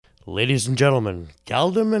Ladies and gentlemen,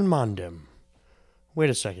 Galdem and Mondem.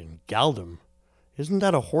 Wait a second, Galdem? Isn't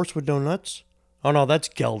that a horse with no nuts? Oh no, that's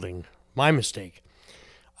gelding. My mistake.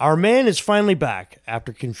 Our man is finally back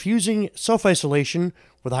after confusing self-isolation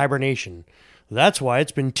with hibernation. That's why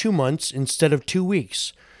it's been 2 months instead of 2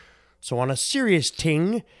 weeks. So on a serious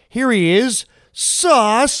ting, here he is,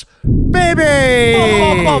 Sauce Baby!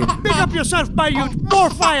 Pick up yourself, by you, more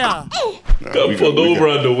fire! Got pulled over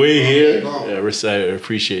on the way here. Yeah, I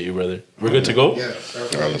appreciate you, brother. We're good to go? Yeah. All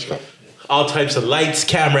right, let's go. All types of lights,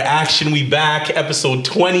 camera, action. We back, episode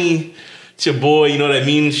 20. It's your boy, you know what I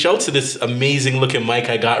mean? Shout to this amazing looking mic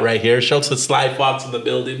I got right here. Shout to Sly Fox in the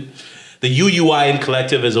building. The UUI and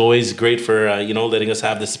Collective is always great for, letting us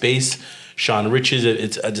have the space. Sean Riches,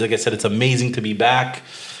 it's like I said, it's amazing to be back.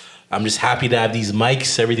 I'm just happy to have these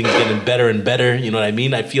mics. Everything's getting better and better. You know what I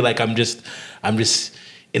mean? I feel like I'm just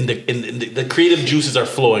in the creative juices are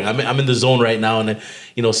flowing. I'm in the zone right now, and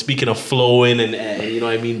speaking of flowing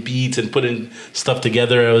and beats and putting stuff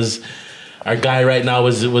together, our guy right now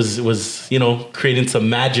was creating some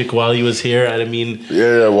magic while he was here.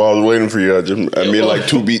 Yeah, while I was waiting for you, I made like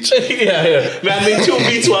 2 beats. yeah. Man, I made 2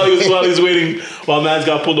 beats while he was waiting, while man's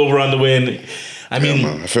got pulled over on the way. And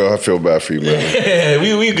man, I feel bad for you, man. Yeah,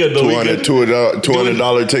 we good though.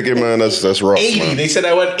 $200 ticket, man. That's rough. 80. Man. They said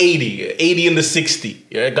I went 80 in the 60.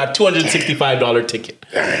 Yeah, I got $265 ticket.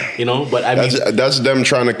 But that's them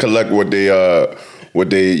trying to collect what they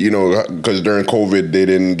because during COVID they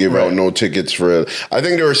didn't give out no tickets for. I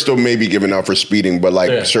think they were still maybe giving out for speeding, but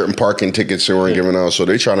certain parking tickets they weren't giving out, so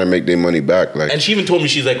they trying to make their money back. And she even told me,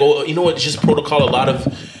 she's like, oh, you know what? It's just protocol. A lot of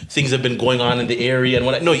things have been going on in the area, and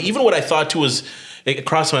even what I thought too was, it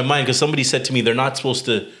crossed my mind because somebody said to me they're not supposed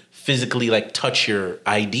to physically touch your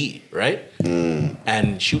ID, right?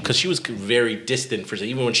 And because she was very distant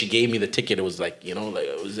even when she gave me the ticket, it was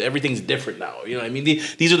everything's different now. You know what I mean?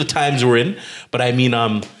 These are the times we're in. But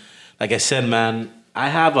like I said, man, I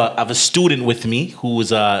have a student with me who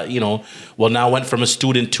is now went from a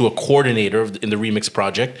student to a coordinator in the Remix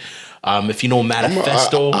project. If you know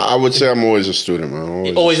Manifesto, I would say I'm always a student,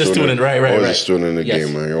 man. Always a student, right? Always a student in the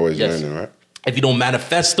game, man. You're always learning, right? If you know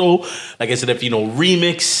Manifesto, like I said, if you know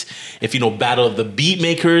Remix, if you know Battle of the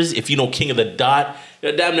Beatmakers, if you know King of the Dot,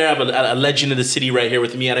 damn near have a legend in the city right here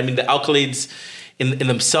with me. And the accolades in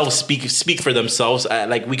themselves speak for themselves.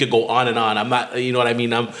 We could go on and on. I'm not, you know what I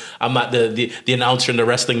mean? I'm not the announcer in the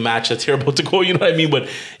wrestling match that's here about to go, you know what I mean? But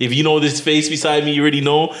if you know this face beside me, you already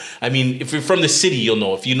know. If you're from the city, you'll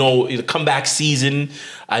know. If you know the comeback season,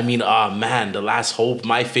 The Last Hope,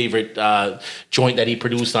 my favorite joint that he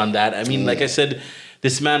produced on that. Like I said,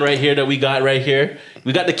 this man right here that we got right here,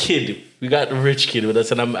 we got the kid. We got the rich kid with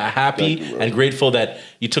us, and I'm happy and grateful that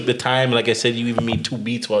you took the time. Like I said, you even made 2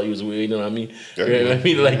 beats while he was away. You know what I mean? Because most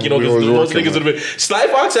niggas would have been. Sly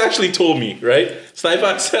Fox actually told me, right? Sly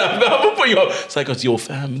Fox said, I'm gonna put you up. Sly goes, yo,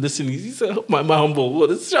 fam, listen. He said, my humble.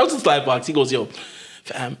 Well, shout out to Sly Fox. He goes, yo,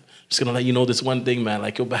 fam, just gonna let you know this one thing, man.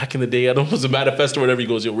 Back in the day, I don't know if it was a Manifesto or whatever. He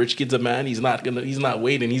goes, yo, rich kid's a man. He's not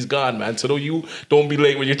waiting. He's gone, man. So don't be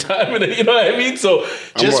late with your time. You know what I mean? So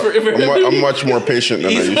I'm much more patient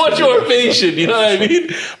than I used to be. He's much more patient. You know what I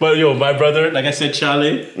mean? But yo, my brother, like I said,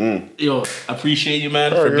 Charlie, yo, appreciate you,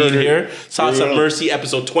 man, for being here. Sauce of Mercy,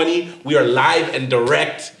 episode 20. We are live and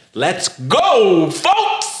direct. Let's go,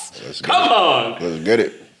 folks. Come on. Let's get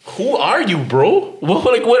it. Who are you, bro?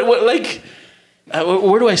 Where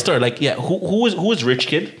do I start? Who is Rich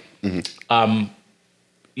Kid? Mm-hmm.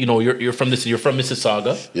 You're from this. You're from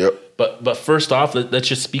Mississauga. Yep. But first off, let's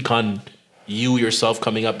just speak on you yourself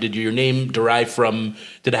coming up. Did your name derive from?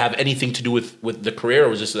 Did it have anything to do with the career, or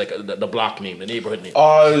was this the block name, the neighborhood name?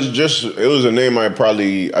 It was a name I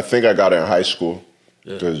think I got it in high school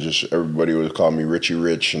because just everybody would call me Richie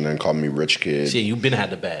Rich and then call me Rich Kid. See, you've been had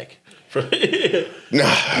the bag. Nah,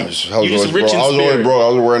 I was always broke. I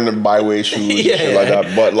was wearing the byway shoes and shit like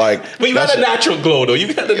that. But you got a natural glow though.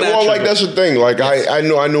 You got the natural. Well, that's the thing. I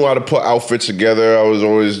knew how to put outfits together. I was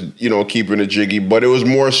always keeping it jiggy. But it was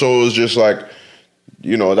more so. It was just that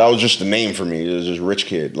was just the name for me. It was just Rich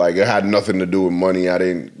Kid. It had nothing to do with money. I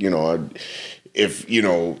didn't. If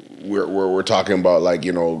we're talking about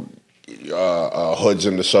hoods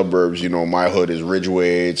in the suburbs, my hood is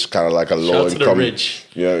Ridgeway. It's kind of like a low income, you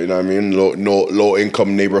know what I mean? Low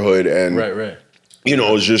income neighborhood, and right.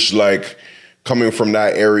 It's just coming from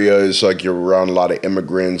that area. It's you're around a lot of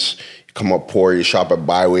immigrants. You come up poor, you shop at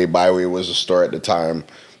Byway. Byway was a store at the time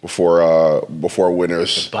before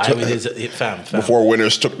Winners. Byway is fam. Before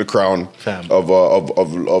Winners took the crown of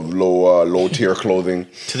low tier clothing.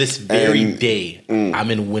 To this very day,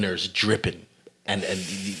 I'm in Winners dripping. and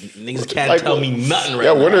niggas can't tell me nothing right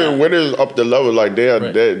now. now. When is up the level? Like they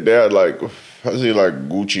had like. I see like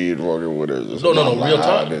Gucci and fucking whatever. No, real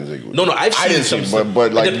talk. No, I've seen some,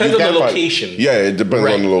 but like it depends on the location. It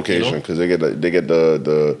depends on the location because they get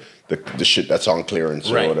the shit that's on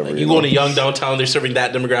clearance or whatever. Like you go to Young downtown, they're serving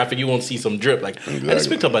that demographic. You won't see some drip. Like I just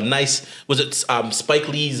picked up a nice. Was it Spike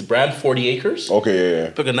Lee's brand 40 Acres? Okay,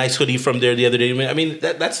 yeah. Took a nice hoodie from there the other day. I mean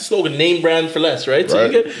that's the slogan: name brand for less, right? So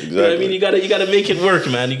you know what I mean, you gotta make it work,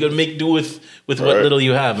 man. You gotta make do with what little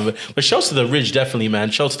you have. But shouts to the Ridge, definitely,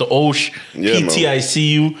 man. Shouts to Osh,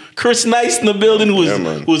 PTICU, Chris Nice in the building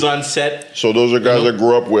who's on set. So those are guys I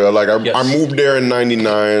grew up with. Like I moved there in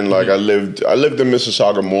 '99. Like I lived in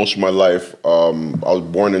Mississauga most of my life. I was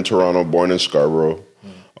born in Toronto, born in Scarborough,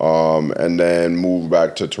 and then moved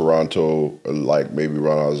back to Toronto like maybe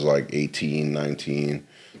around I was like 18, 19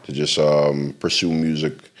 to just pursue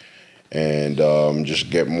music. And just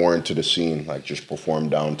get more into the scene, like just perform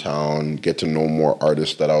downtown, get to know more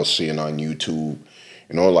artists that I was seeing on YouTube,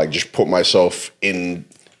 you know, like just put myself in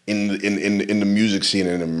the music scene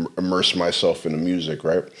and immerse myself in the music,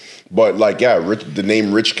 right? But like, the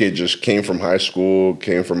name Rich Kid just came from high school,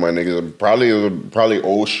 came from my niggas. Probably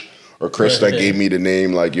Osh or Chris that gave me the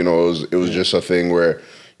name. Like, you know, it was just a thing where,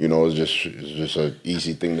 you know, it's just an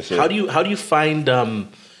easy thing to say. How do you find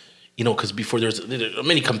you know, because before there are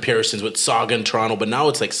many comparisons with Saga and Toronto, but now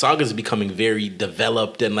it's like Saga is becoming very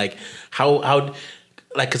developed and like how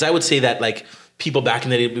like because I would say that like people back in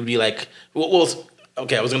the day would be like, well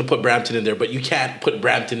okay, I was gonna put Brampton in there, but you can't put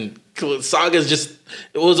Brampton. Saga's just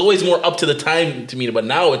it was always more up to the time to me, but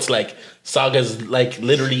now it's like Saga's like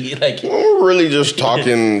literally like we're really just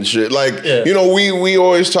talking shit. Like you know, we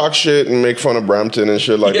always talk shit and make fun of Brampton and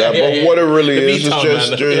shit like that. But what it really is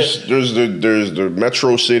just there's the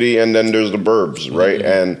metro city and then there's the burbs, right?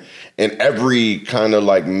 Mm-hmm. And in every kind of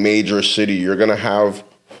like major city, you're gonna have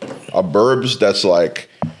a burbs that's like,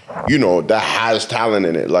 you know, that has talent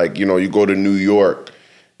in it. Like, you know, you go to New York,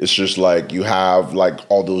 it's just like you have like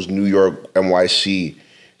all those New York NYC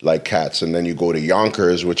like cats, and then you go to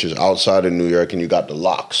Yonkers, which is outside of New York, and you got the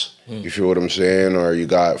Locks. You feel what I'm saying? Or you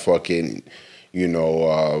got fucking, you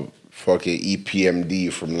know, fucking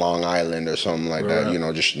EPMD from Long Island or something like that. You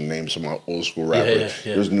know, just to name some old school rappers.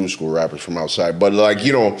 There's new school rappers from outside, but like,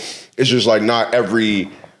 you know, it's just like not every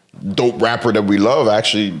dope rapper that we love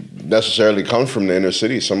actually necessarily comes from the inner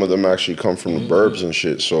city. Some of them actually come from the burbs and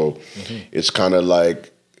shit. So it's kind of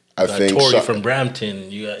like, I think Tory from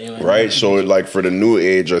Brampton, you know, right? So like for the new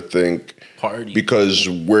age, I think party because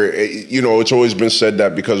we're, you know, it's always been said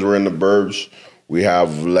that because we're in the burbs, we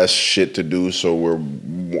have less shit to do, so we're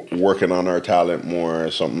working on our talent more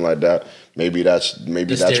or something like that. Maybe that's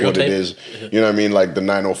what it is. You know what I mean? Like the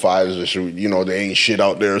 905s, you know, they ain't shit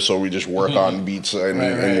out there, so we just work on beats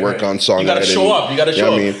and work on songwriting. You gotta show up. You gotta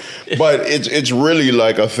show up. I mean? But it's really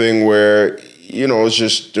like a thing where, you know, it's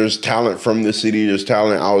just there's talent from the city, there's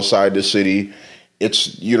talent outside the city.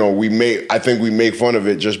 It's, you know, I think we make fun of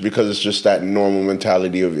it just because it's just that normal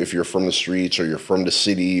mentality of if you're from the streets or you're from the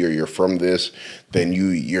city or you're from this, then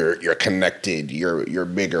you're connected, you're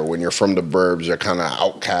bigger. When you're from the burbs, you're kind of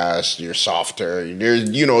outcast, you're softer.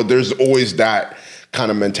 There's always that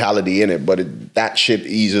kind of mentality in it, but that shit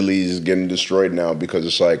easily is getting destroyed now because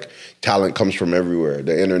it's like talent comes from everywhere.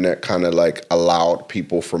 The internet kind of like allowed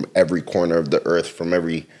people from every corner of the earth, from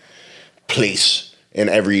every place, in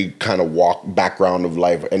every kind of background of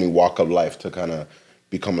life, any walk of life, to kind of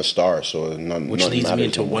become a star. So which leads me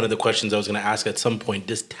into one of the questions I was going to ask at some point.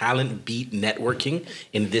 Does talent beat networking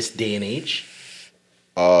in this day and age?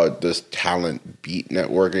 Does talent beat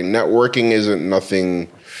networking? Networking isn't nothing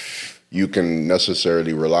you can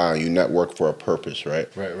necessarily rely on. You network for a purpose, right?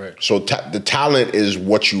 Right. So the talent is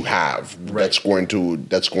what you have that's going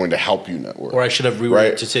to help you network. Or I should have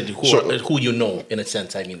reworded to say who you know, in a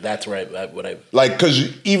sense. I mean, that's what I like,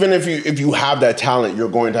 because even if you have that talent,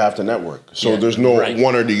 you're going to have to network. So there's no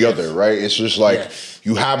one or the other, right? It's just like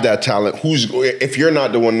you have that talent. If you're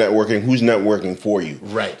not the one networking, who's networking for you?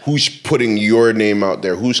 Right. Who's putting your name out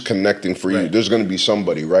there? Who's connecting for you? There's going to be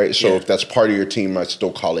somebody, right? So if that's part of your team, I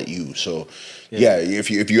still call it you. So if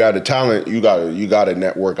you have the talent, you gotta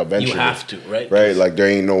network eventually. You have to, right? Right? Like there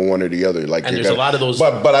ain't no one or the other. Like, and there's a lot of those.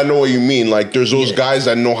 But I know what you mean. Like there's those guys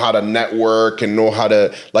that know how to network and know how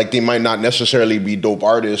to, like, they might not necessarily be dope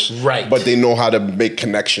artists, right? But they know how to make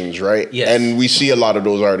connections, right? Yes. And we see a lot of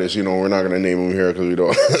those artists. You know, we're not gonna name them here because we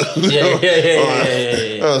don't.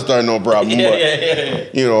 I don't start no problem.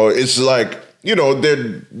 But you know, it's like, you know,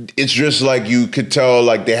 it's just like you could tell,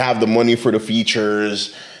 like they have the money for the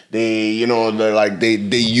features. They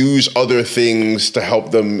use other things to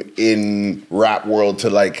help them in rap world to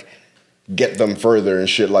like get them further and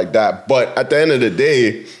shit like that. But at the end of the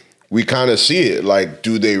day, we kind of see it. Like,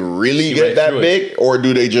 do they really get that big, or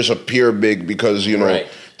do they just appear big because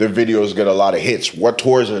their videos get a lot of hits? What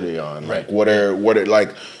tours are they on? Like,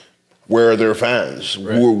 where are their fans?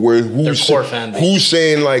 Right. Who's their core fan base. Who's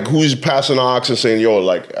saying, like, who's passing the aux and saying, yo,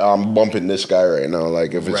 like, I'm bumping this guy right now?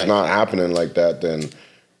 Like, if it's not happening like that, then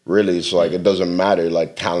really it's like it doesn't matter.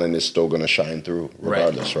 Like, talent is still gonna shine through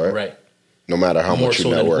regardless, right? Right. No matter how much you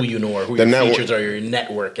network. More so than who you know or who your features are, your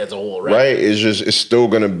network as a whole, right? Right. It's still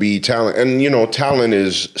gonna be talent, and talent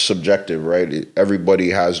is subjective, right? Everybody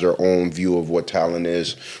has their own view of what talent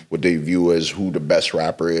is, what they view as who the best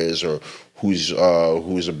rapper is, or who's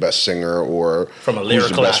the best singer, or from a lyrical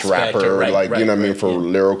who's the best rapper,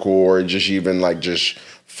 lyrical, or just even like just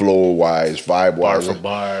flow wise, vibe wise, bar for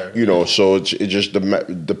bar. So it just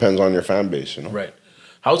depends on your fan base, Right.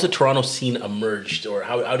 How's the Toronto scene emerged, or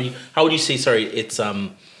how would you say? Sorry, it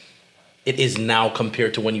is now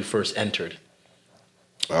compared to when you first entered.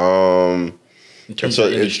 In terms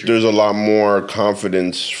of industry, there's a lot more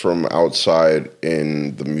confidence from outside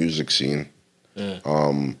in the music scene.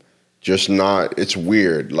 It's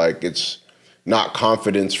weird. Like, it's not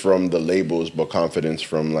confidence from the labels, but confidence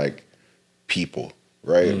from like people,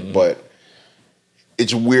 right? Mm-hmm. But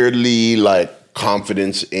it's weirdly like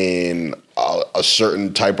confidence in a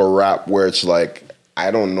certain type of rap where it's like, I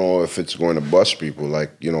don't know if it's going to bust people.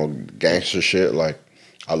 Like, gangster shit, like,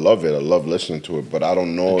 I love it. I love listening to it. But I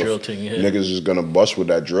don't know if niggas is going to bust with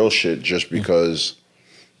that drill shit just because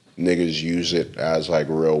niggas use it as like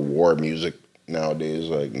real war music nowadays.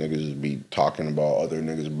 Like, niggas be talking about other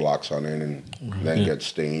niggas' blocks on it and then get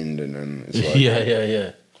stained, and then it's like...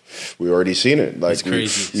 Yeah. We already seen it. Like, we've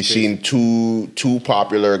seen two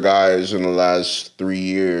popular guys in the last 3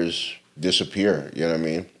 years disappear. You know what I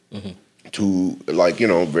mean? Mm-hmm. Two, like,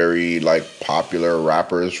 very like popular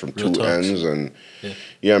rappers from real two talks. Ends, and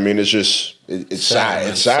I mean, it's just it's sad.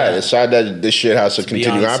 It's sad. It's sad that this shit has to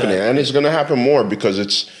continue happening, and it's gonna happen more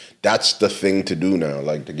because that's the thing to do now.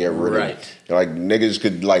 Like, to get rid of, like, niggas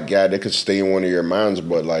could, like, they could stay in one of your minds,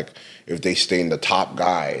 but like if they stay in the top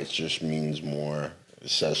guy, it just means more. It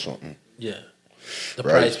says something. Yeah. The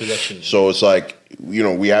prize possession. So it's like,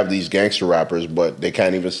 we have these gangster rappers, but they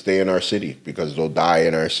can't even stay in our city because they'll die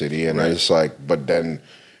in our city. And it's like, but then,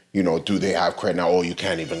 do they have credit now? Oh, you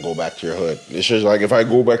can't even go back to your hood. It's just like, if I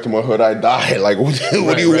go back to my hood, I die. Like, what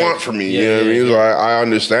do you want from me? You know what I mean? So I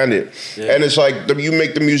understand it. Yeah. And it's like, you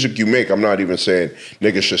make the music you make. I'm not even saying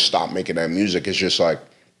niggas should stop making that music. It's just like,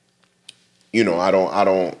 I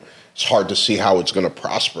don't, it's hard to see how it's going to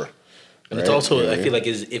prosper. And it's also, I feel like,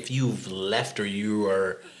 is if you've left, or you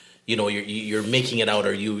are, you're making it out,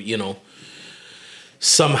 or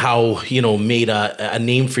somehow, made a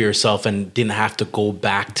name for yourself and didn't have to go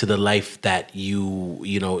back to the life that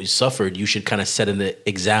you suffered, you should kind of set an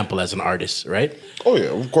example as an artist, right? Oh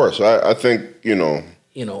yeah, of course. I think,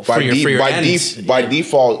 by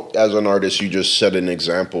default, as an artist, you just set an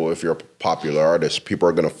example. If you're a popular artist, people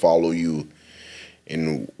are going to follow you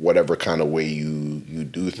in whatever kind of way you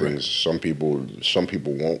do things. Some people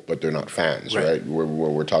won't, but they're not fans, right? When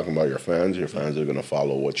we're talking about your fans are going to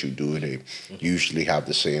follow what you do. They usually have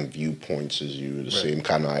the same viewpoints as you, the same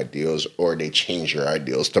kind of ideals, or they change your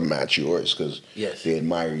ideals to match yours because they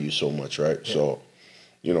admire you so much, right? Yeah. So,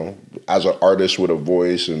 as an artist with a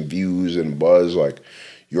voice and views and buzz, like,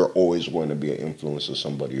 you're always going to be an influence of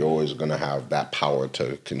somebody. You're always going to have that power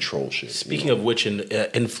to control shit. Speaking of which,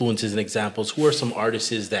 influences and examples, who are some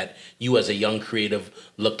artists that you as a young creative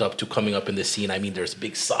looked up to coming up in the scene? I mean, there's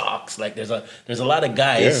Big Sox. Like, there's a lot of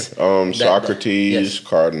guys. Yeah. Socrates,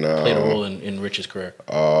 Cardinal. Played a role in Rich's career.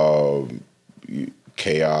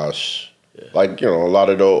 Chaos. Yeah. Like, a lot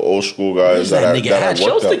of the old school guys that I worked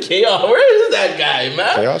up. Chaos. Where is that guy,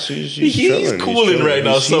 man? Chaos, he's chilling. Cooling right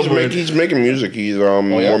now somewhere. He's making music. He's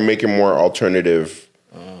making more alternative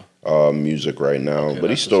music right now. Okay, but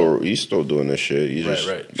he's still doing this shit. He's just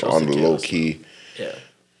on the low key. Yeah.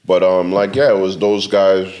 But it was those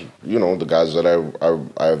guys, the guys that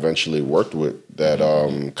I eventually worked with that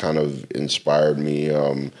kind of inspired me.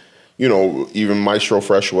 Even Maestro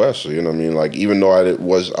Fresh West, you know what I mean? Like, even though I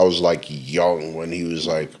was like young when he was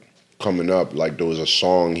like coming up, like, there was a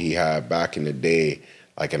song he had back in the day,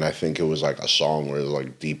 like, and I think it was like a song where it was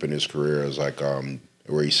like deep in his career. It was like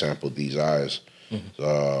where he sampled These Eyes,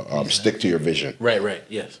 Stick to Your Vision. Right,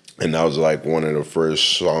 yes. And that was like one of the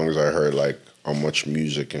first songs I heard, like, on Much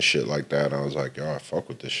Music and shit like that. And I was like, yo, I fuck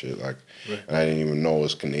with this shit. Like, and I didn't even know it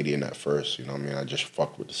was Canadian at first, you know what I mean? I just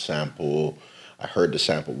fucked with the sample. I heard the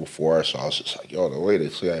sample before, so I was just like, yo, the way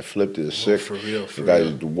this guy flipped it is sick. For real, the guy,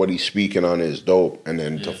 what he's speaking on is dope. And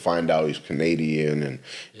then to find out he's Canadian and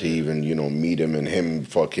to even, meet him and him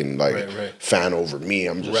fucking fan over me,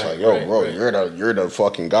 I'm just like, yo, bro, you're the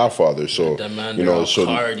fucking Godfather. So that man, so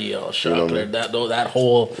cardio, chocolate, that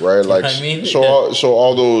whole right, like, I mean, so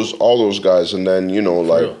all those guys, and then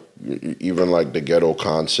like even like the Ghetto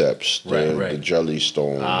Concepts, the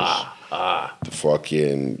Jellystones. The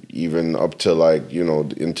fucking even up to like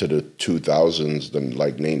into the 2000s, then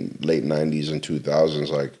like late 90s and 2000s,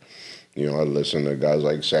 like I listen to guys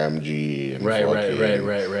like Sam G and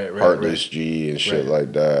Heartless G and shit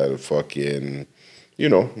like that. Fucking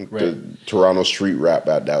the Toronto street rap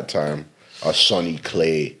at that time. Sonny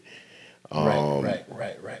Clay. Right.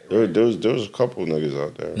 There was a couple niggas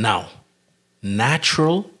out there. Now,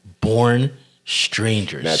 natural born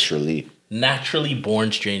strangers. Naturally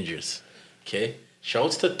born strangers. Okay?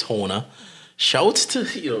 Shouts to Tona. Shouts to,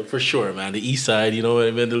 for sure, man, the East Side, the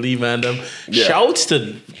Lee man, them. Yeah. Shouts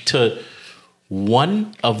to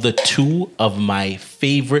one of the two of my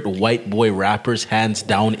favorite white boy rappers, hands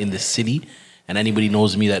down, in the city. And anybody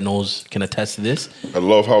knows me that can attest to this. I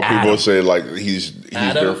love how people say like he's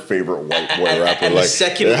their favorite white boy rapper. And like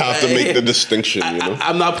they have to make the distinction.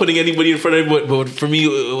 I'm not putting anybody in front of him, but for me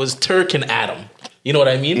it was Turk and Adam. You know what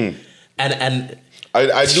I mean? And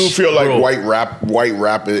I do feel like white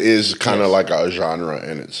rap is kind of like a genre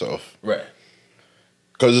in itself, right?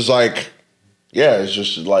 Because it's like, it's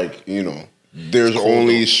just like there's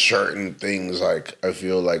only certain things like I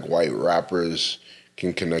feel like white rappers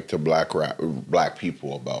can connect to black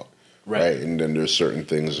people about, right? And then there's certain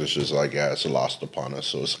things it's just like it's lost upon us,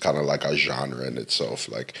 so it's kind of like a genre in itself.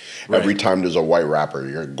 Like every time there's a white rapper,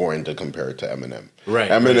 you're going to compare it to Eminem. Right.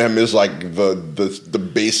 Eminem is like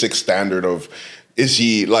the basic standard of. Is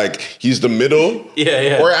he like he's the middle?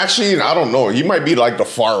 Yeah. Or actually, I don't know. He might be like the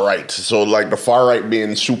far right. So like the far right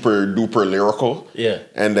being super duper lyrical. Yeah.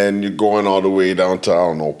 And then you're going all the way down to, I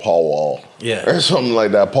don't know, Paul Wall. Yeah. Or something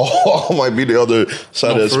like that. Paul Wall might be the other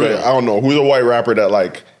side of the spectrum. I don't know. Who's a white rapper that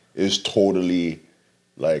like is totally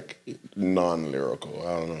like non-lyrical?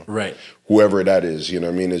 I don't know. Right. Whoever that is, you know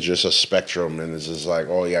what I mean? It's just a spectrum, and it's just like,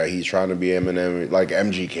 oh yeah, he's trying to be Eminem, like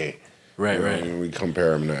MGK. Right. I mean, we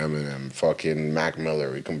compare him to Eminem. Fucking Mac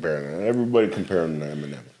Miller, we compare him. Everybody compare him to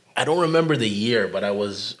Eminem. I don't remember the year, but I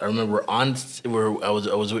remember I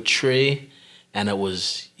was with Trey, and it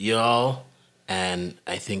was y'all, and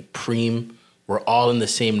I think Preem were all in the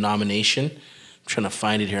same nomination. I'm trying to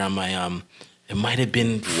find it here on my it might have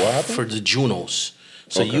been for the Junos.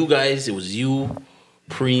 So you guys, it was you,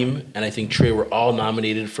 Preem, and I think Trey were all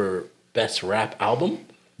nominated for Best Rap Album.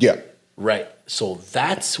 Yeah. Right. So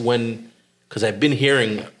that's when, because I've been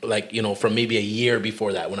hearing, like, from maybe a year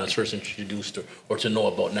before that when I was first introduced or to know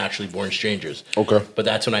about Naturally Born Strangers. Okay. But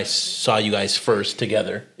that's when I saw you guys first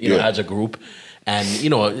together, as a group. And,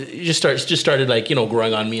 it just started like,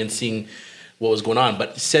 growing on me and seeing what was going on.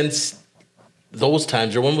 But since those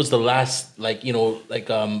times, or when was the last,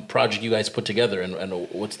 project you guys put together? And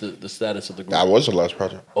what's the status of the group? That was the last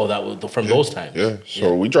project. Oh, that was from those times. Yeah.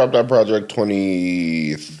 So we dropped that project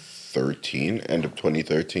 2013, end of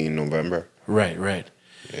 2013, November. Right.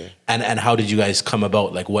 Yeah. And how did you guys come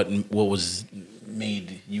about? Like what was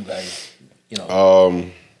made you guys,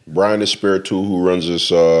 Brian Espiritu, who runs this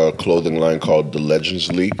clothing line called the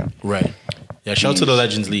Legends League. Right. Yeah, shout out to the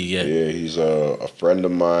Legends League, yeah. Yeah, he's a friend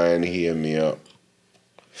of mine. He hit me up.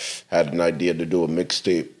 Had an idea to do a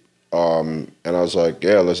mixtape. And I was like,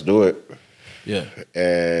 yeah, let's do it. Yeah.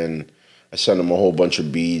 And I sent him a whole bunch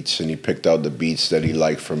of beats, and he picked out the beats that he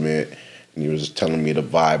liked from it. And he was telling me the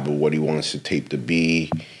vibe of what he wants the tape to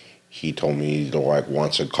be. He told me he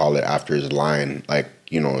wants to call it after his line. Like,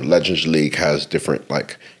 Legends League has different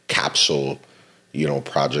capsule,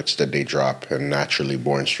 projects that they drop, and Naturally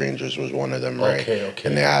Born Strangers was one of them, right? Okay.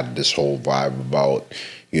 And they had this whole vibe about,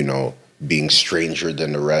 being stranger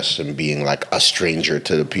than the rest and being like a stranger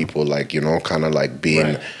to the people, kind of like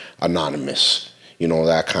being anonymous,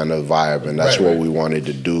 that kind of vibe. And that's what we wanted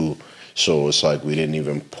to do. So it's like we didn't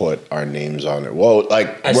even put our names on it. Well,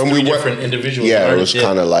 as when we different individuals. Yeah, it was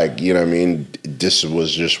kind of like, this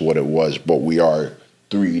was just what it was. But we are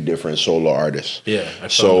 3 different solo artists. Yeah.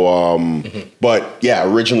 So, but yeah,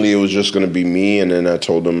 originally it was just going to be me. And then I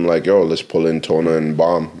told them yo, let's pull in Tona and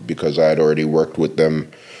Bomb, because I had already worked with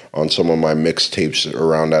them on some of my mixtapes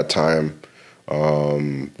around that time.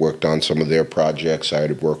 Worked on some of their projects. I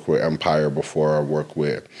had worked with Empire before. I worked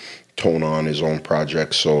with Tona on his own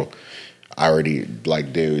project. So I already,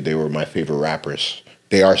 they were my favorite rappers.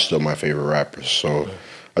 They are still my favorite rappers. So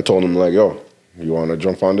I told them yo, you want to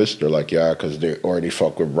jump on this? They're like, yeah, because they already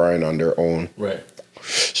fuck with Brian on their own. Right.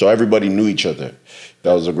 So everybody knew each other.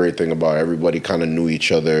 That was a great thing about it. Everybody kind of knew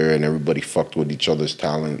each other, and everybody fucked with each other's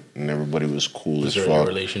talent, and everybody was cool as fuck.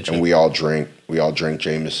 Relationship? And we all drank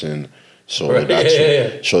Jameson. So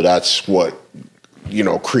Right. so that's what, you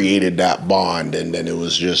know, created that bond. And then it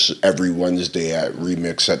was just every Wednesday at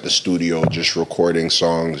Remix at the studio, just recording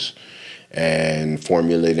songs and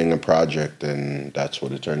formulating a project, and that's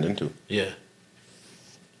what it turned into. Yeah.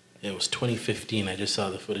 It was 2015. I just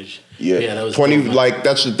saw the footage. Yeah, that was 20. dope, Like,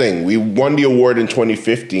 that's the thing. We won the award in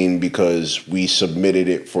 2015 because we submitted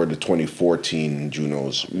it for the 2014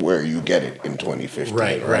 Junos, where you get it in 2015.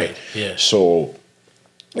 Right. Yeah. So,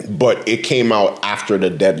 but it came out after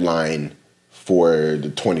the deadline for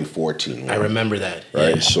the 2014 one. I remember that.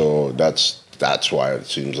 Right. Yeah. So that's why it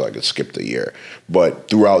seems like it skipped a year. But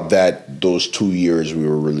throughout those 2 years, we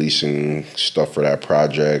were releasing stuff for that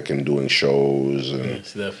project and doing shows. And Yeah,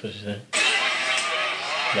 see that footage there?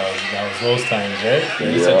 That was those times, right?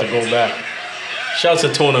 You just have to go back. Shouts to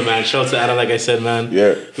Tona, man. Shouts to Adam, like I said, man.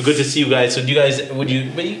 Yeah. But good to see you guys. So do you guys, but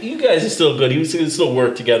you guys are still good. You still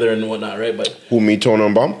work together and whatnot, right? But who, me, Tona,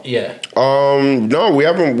 and Bomb? yeah. No, we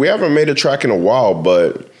haven't made a track in a while,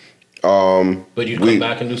 but But you'd come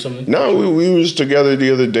back and do something? no, we was together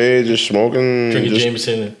the other day just smoking, Drinking just,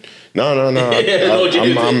 Jameson. No.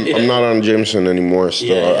 Jameson. I'm not on Jameson anymore.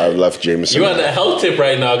 Still, Yeah. I've left Jameson. You're on the health tip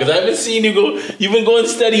right now because I haven't seen you go. You've been going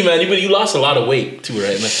steady, man. You lost a lot of weight too,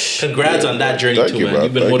 right, man? Congrats on that journey Thank too, you, man. bro.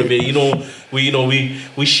 You've been Thank motivated.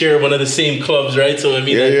 We share one of the same clubs, right? So I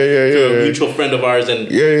mean, Yeah. a mutual friend of ours. And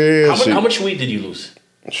Yeah. How much weight did you lose?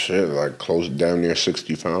 Shit, like close down near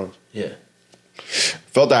 60 pounds. Yeah.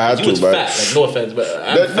 Felt I had You to, was but fat. Like, no offense, but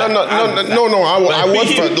I'm fat. no. I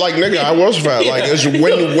was fat. Like, nigga, I was fat. Like, it's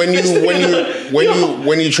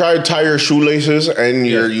when you try to tie your shoelaces and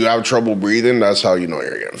you have trouble breathing, that's how you know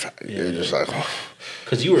you're getting fat. You're just like, oh.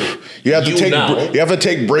 Because you have to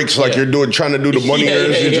take breaks like you're trying to do the money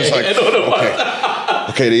ears. You're just like,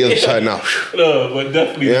 okay, the other side now. No, but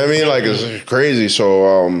definitely. You know what I mean? Like, it's crazy.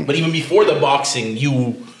 So, But even before the boxing,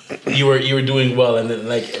 you were doing well, and then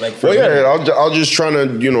like. For well, yeah, I was just trying to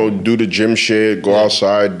do the gym shit, go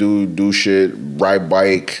outside, do shit, ride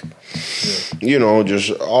bike,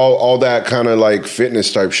 just all that kind of like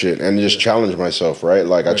fitness type shit, and just challenge myself, right?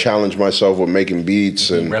 Like I challenge myself with making beats,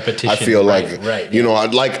 and repetition. I feel like right.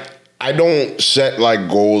 I don't set like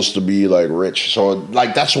goals to be like rich, so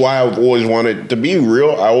like that's why I've always wanted to be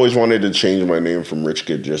real. I always wanted to change my name from Rich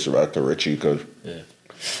Kid just about to Richie because.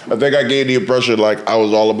 I think I gave the impression like I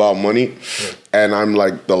was all about money, and I'm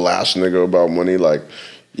like the last nigga about money. Like,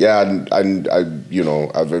 yeah,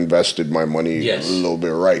 I've invested my money a little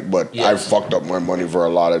bit right, but I fucked up my money for a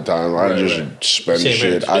lot of time. I just spend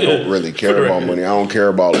shit. I don't really care about money. I don't care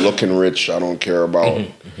about looking rich. I don't care about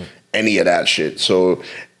any of that shit. So.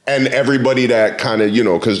 And everybody that kind of,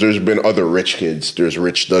 because there's been other rich kids. There's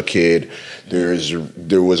Rich the Kid. There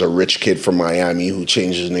was a rich kid from Miami who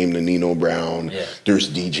changed his name to Nino Brown. Yeah. There's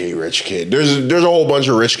DJ Rich Kid. There's a whole bunch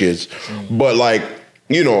of rich kids. But like,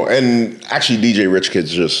 and actually DJ Rich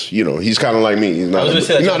Kid's just, he's kind of like me. He's not about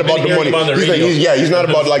the money. He's not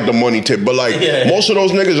about like the money tip. But like most of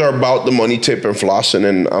those niggas are about the money tip and flossing,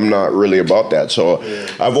 and I'm not really about that. So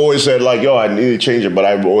I've always said like, yo, I need to change it, but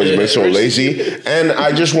I've always been so lazy. And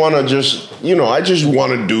I just want to I just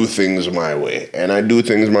want to do things my way. And I do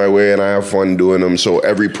things my way, and I have fun doing them. So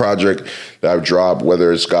every project that I've dropped,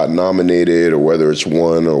 whether it's got nominated or whether it's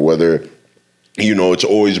won or whether... it's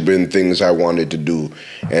always been things I wanted to do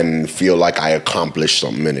and feel like I accomplished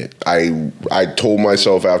something in it. I told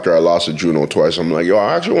myself after I lost a Juno twice, I'm like, yo,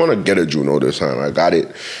 I actually want to get a Juno this time. I got it. You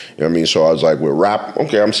know what I mean? So I was like, with rap,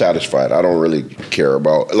 okay, I'm satisfied. I don't really care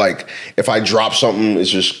about, like, if I drop something, it's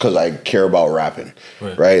just because I care about rapping,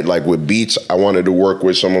 right? Like with beats, I wanted to work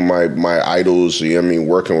with some of my idols, you know what I mean?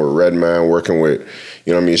 Working with Redman, working with,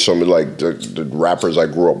 some of like the rappers I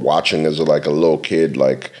grew up watching as like a little kid,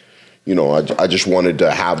 like, I just wanted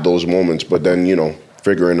to have those moments, but then,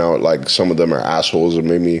 figuring out like some of them are assholes, it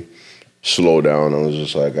made me slow down. I was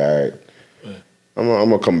just like, all right, I'm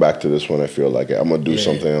gonna come back to this when I feel like it. I'm gonna do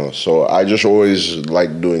something else. So I just always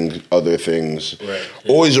like doing other things,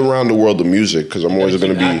 always around the world of music, because I'm always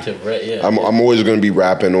gonna be active, I'm always gonna be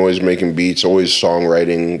rapping, always making beats, always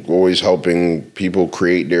songwriting, always helping people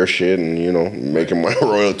create their shit, and making my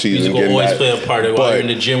royalties. Music and will getting always that. play a part of while you're in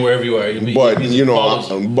the gym, wherever you are.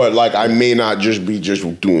 But like I may not just be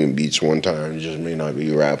just doing beats one time. It just may not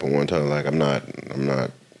be rapping one time. Like I'm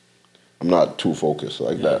not too focused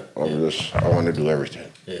like that. I want to do everything.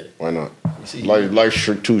 Yeah. Why not? Life's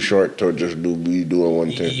too short to just be doing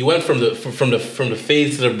one thing. You went from the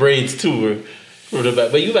fades to the braids too.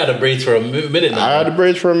 But you've had a braids for a minute now. I had the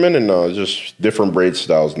braids for a minute now. It's just different braid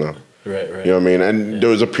styles now. Right. You know what I mean? And there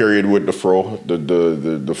was a period with the fro,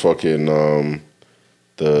 the fucking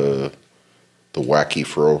the wacky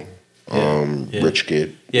fro, rich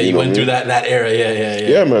kid. Yeah, you went through that era. Yeah.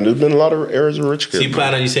 Yeah, man. There's been a lot of eras of rich kid.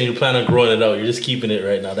 So you plan on growing it out. You're just keeping it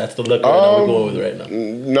right now. That's the look we're going with right now.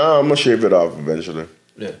 Nah, I'm gonna shave it off eventually.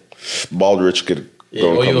 Yeah. Bald rich kid.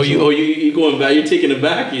 Yeah. You going back? You're taking it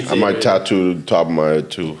back. I might tattoo the top of my head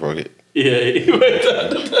too. Fuck it. Yeah.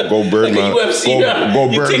 Go Birdman. Like UFC. Go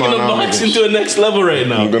You're taking the boxing to a next level right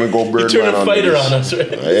now. I'm gonna go Birdman. You turn a fighter on us, right?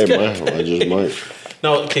 Hey man, I just might.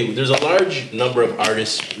 Now, okay, there's a large number of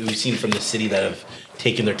artists we've seen from the city that have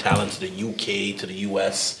taken their talent to the UK, to the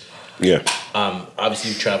US. Yeah.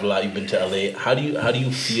 Obviously, you travel a lot. You've been to LA. How do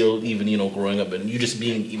you feel, even growing up and you just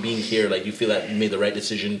being here? Like, you feel that you made the right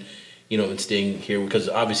decision, in staying here? Because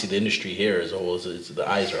obviously, the industry here as a whole, the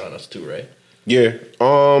eyes are on us too, right? Yeah.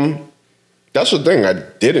 That's the thing. I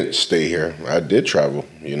didn't stay here. I did travel.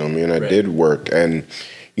 You know what I mean? I did work, and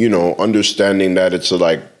understanding that it's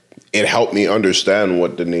like it helped me understand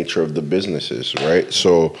what the nature of the business is, right?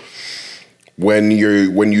 So when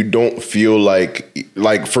you don't feel like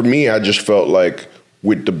for me, I just felt like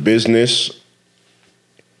with the business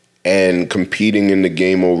and competing in the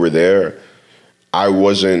game over there, I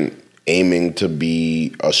wasn't aiming to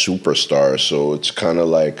be a superstar. So it's kind of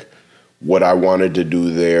like what I wanted to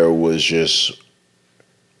do there was just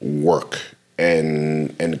work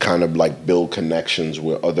and kind of like build connections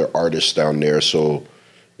with other artists down there so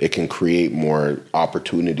it can create more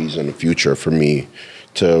opportunities in the future for me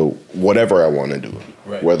to whatever I want to do.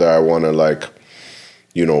 Right. Whether I want to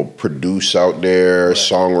produce out there,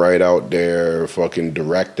 songwrite out there, fucking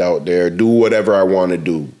direct out there, do whatever I want to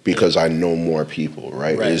do because I know more people,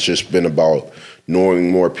 right? It's just been about knowing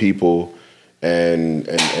more people and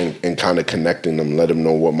kind of connecting them, let them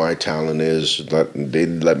know what my talent is. They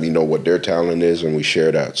let me know what their talent is, and we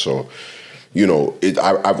share that. So,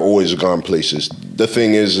 I've always gone places. The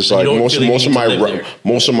thing is, it's like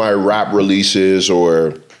most of my rap releases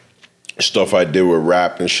or stuff I did with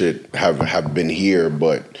rap and shit have been here,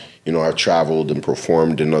 but I've traveled and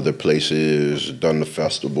performed in other places, done the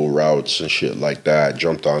festival routes and shit like that,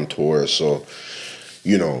 jumped on tours. So,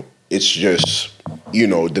 it's just,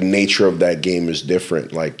 the nature of that game is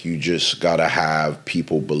different. Like, you just gotta have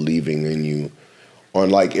people believing in you.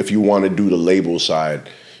 Like, if you want to do the label side,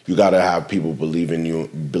 you gotta have people believing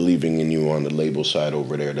in you on the label side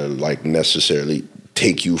over there to like necessarily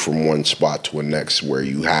take you from one spot to the next where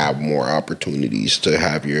you have more opportunities to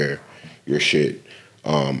have your shit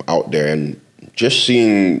out there. And just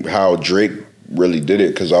seeing how Drake really did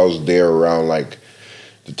it, because I was there around like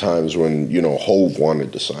the times when Hove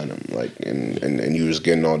wanted to sign him, like and he was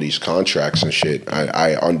getting all these contracts and shit.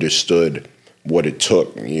 I understood what it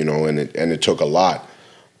took, and it took a lot.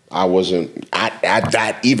 I wasn't at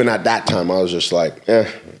that time. I was just like,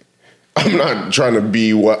 I'm not trying to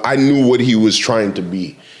be what I knew what he was trying to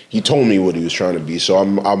be. He told me what he was trying to be, so I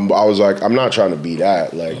was like, I'm not trying to be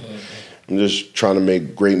that. Like, I'm just trying to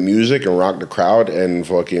make great music and rock the crowd and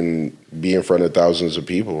fucking be in front of thousands of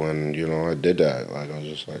people. And I did that. Like, I was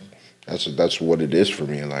just like, that's what it is for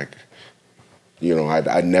me. Like,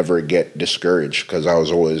 I never get discouraged because I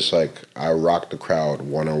was always like, I rock the crowd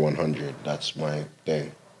 1 or 100. That's my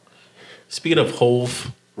thing. Speaking of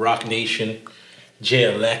Hove, Rock Nation,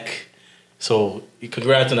 JLEC, so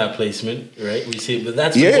congrats on that placement, right? We see, but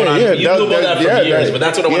that's been going on. You knew about that for years, but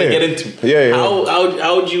that's what I want to get into. Yeah.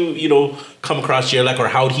 How'd you come across JLEC, or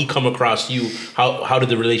how'd he come across you? How did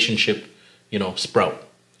the relationship sprout?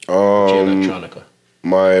 J-Electronica.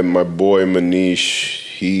 My boy Manish,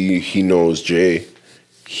 he knows Jay.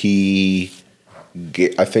 I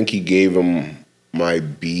think he gave him my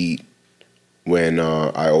beat when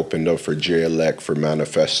I opened up for JLEC for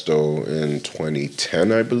Manifesto in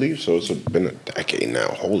 2010, I believe. So it's been a decade now.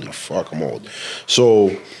 Holy fuck, I'm old.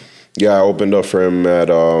 So, yeah, I opened up for him at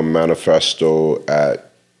Manifesto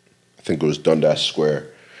at, I think it was Dundas Square.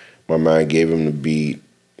 My man gave him the beat.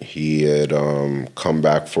 He had come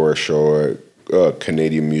back for a show at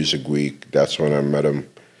Canadian Music Week. That's when I met him.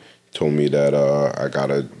 Told me that I got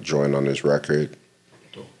to join on his record.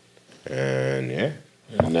 And, yeah.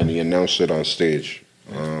 And then he announced it on stage,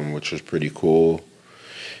 which was pretty cool.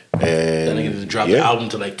 And then he dropped the album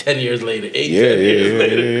to like 10 years later, 10 years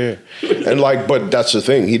later. Yeah. And like, but that's the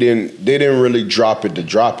thing. They didn't really drop it to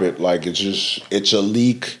drop it. Like, it's a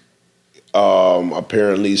leak.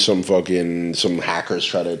 Apparently some hackers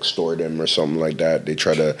try to extort him or something like that. They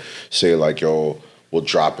try to say like, yo, we'll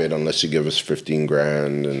drop it unless you give us 15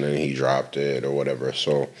 grand, and then he dropped it or whatever.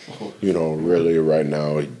 So, really right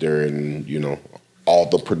now they're in, all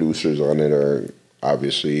the producers on it are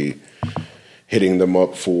obviously hitting them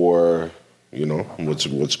up for, you know,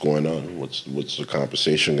 what's going on, what's the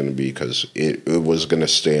compensation going to be, because it was going to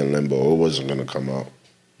stay in limbo. It wasn't going to come out.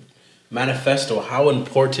 Manifesto. How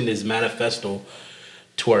important is Manifesto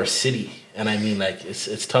to our city? And I mean, like,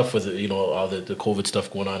 it's tough with, you know, all the COVID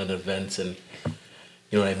stuff going on in events, and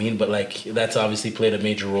you know what I mean. But like, that's obviously played a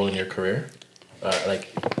major role in your career. Like,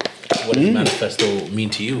 what does Manifesto mean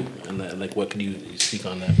to you? And like, what can you speak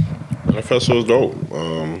on that? Manifesto is dope.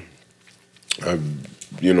 I've,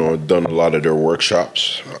 you know, done a lot of their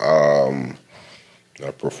workshops. I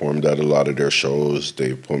performed at a lot of their shows.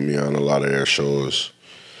 They put me on a lot of their shows.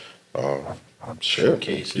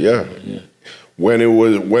 Showcase. Yeah. When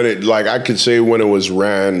it like, I could say when it was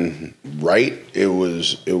ran right, it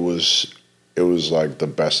was like the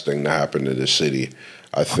best thing to happen to the city.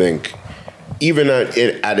 I think even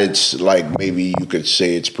at its, like, maybe you could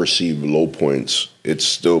say its perceived low points, it's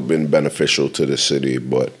still been beneficial to the city.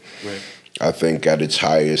 But right. I think at its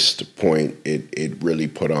highest point, it really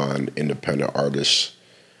put on independent artists.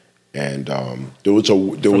 And there was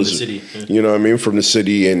the city. Yeah. You know what I mean, from the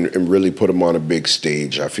city, and really put them on a big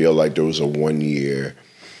stage. I feel like there was a 1 year,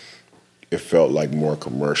 it felt like more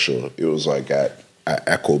commercial. It was like at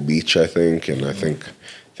Echo Beach, I think, and I think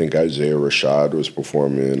Isaiah Rashad was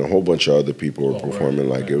performing, and a whole bunch of other people were performing.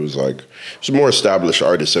 Right, like, right. It was a more established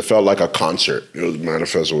artist. It felt like a concert. It was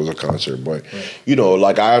Manifesto was a concert, but right. You know,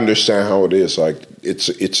 like, I understand how it is. Like,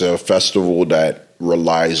 it's a festival that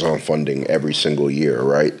relies on funding every single year,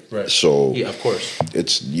 right? Right. So yeah, of course,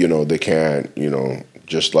 it's, you know, they can't, you know,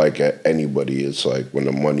 just like anybody, it's like when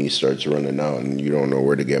the money starts running out and you don't know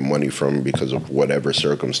where to get money from because of whatever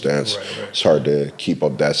circumstance, right. It's hard to keep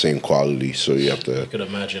up that same quality. So you have to. I could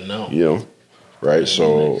imagine now. You know, right?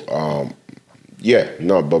 So,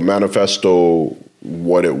 but Manifesto,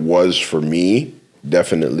 what it was for me,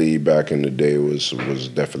 definitely back in the day was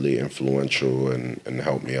definitely influential and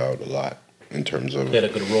helped me out a lot. In terms of had a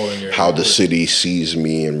good role in your how the city sees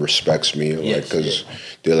me and respects me, yes, like, because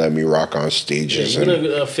they let me rock on stages. Yeah, you've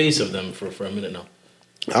been a face of them for a minute now.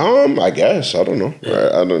 I guess I don't know. Yeah.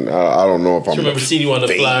 Right? I don't know if I'm. I remember seeing you on the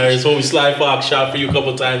flyers. Homie Sly Fox shot for you a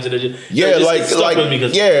couple times, and in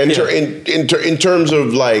terms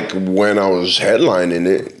of like when I was headlining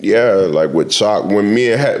it, yeah, like with Sox, when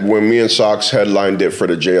me and Sox headlined it for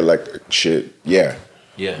the J Electric shit, yeah.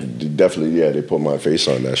 Yeah, definitely. Yeah, they put my face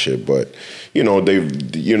on that shit. But you know,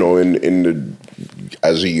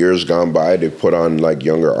 as the years gone by, they put on like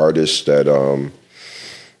younger artists that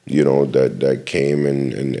you know, that came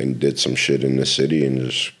and did some shit in the city and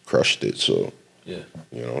just crushed it. So yeah,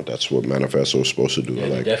 you know, that's what Manifesto was supposed to do. Yeah,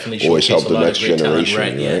 like, definitely always help the next generation.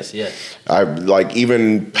 Right? Yes. I've like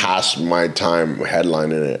even past my time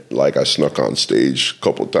headlining it, like I snuck on stage a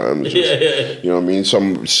couple times. You know what I mean?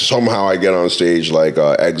 Somehow I get on stage like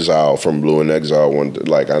Exile from Blue and Exile.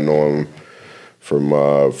 Like I know him from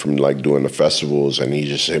like doing the festivals, and he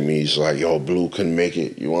just hit me. He's like, "Yo, Blue couldn't make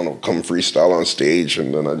it. You want to come freestyle on stage?"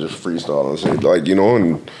 And then I just freestyle on stage, like, you know.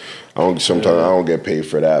 And sometimes I don't get paid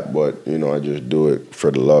for that, but you know, I just do it for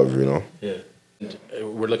the love, you know. Yeah,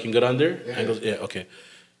 we're looking good on there. Yeah. Angles, yeah, okay.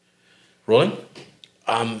 Rolling.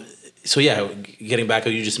 So yeah, getting back,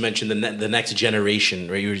 you just mentioned the next generation,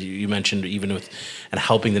 right? You mentioned even with and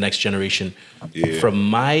helping the next generation. Yeah. From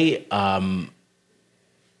my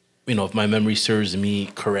you know, if my memory serves me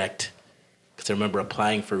correct, because I remember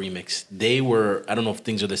applying for Remix, they were, I don't know if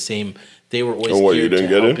things are the same, they were always you didn't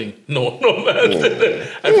get helping. It? No, man.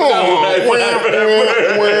 I forgot.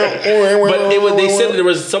 But they said there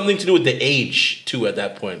was something to do with the age, too, at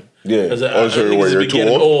that point. Yeah. You're too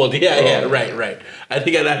old. Yeah, right. I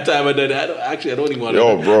think at that time I don't even want to.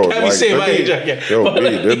 Yo, bro, can't be saying my age. I can't.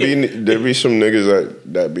 There be some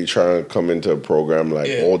niggas that be trying to come into a program like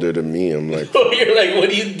older than me. I'm like, you're like, what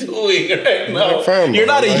are you doing right now? Like, fam, you're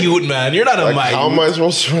not a youth, man. You're not a mic. How am I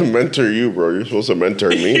supposed to mentor you, bro? You're supposed to mentor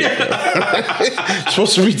me. You're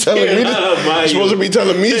supposed to be telling me. You're supposed to be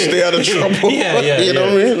telling me to stay out of trouble. Yeah. You know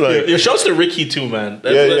what I mean? Like, your shouts to Ricky too, man.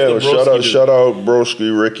 Shout out,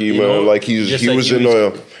 Broski, Ricky, man. Know, like he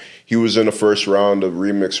was in the first round of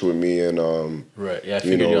Remix with me, and right, yeah,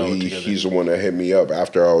 you know, he's the one that hit me up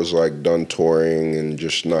after I was like done touring and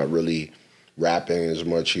just not really rapping as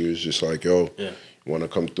much. He was just like, "Yo, you want to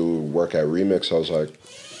come through work at Remix?" I was like,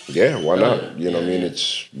 "Yeah, why not?" You know what I mean?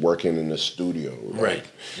 It's working in the studio, right?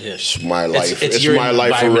 Yeah, it's my life. It's my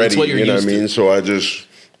life already. You know what I mean? So I just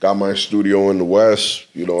got my studio in the West.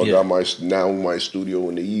 You know, I got my studio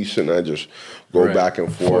in the East, and I just go back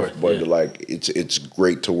and forth. But like, it's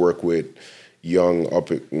great to work with young up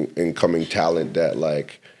and coming talent that,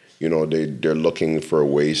 like, you know, they're looking for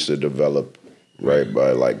ways to develop right?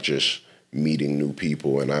 By like just meeting new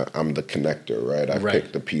people, and I'm the connector, right? I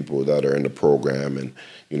pick the people that are in the program, and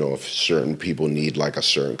you know, if certain people need like a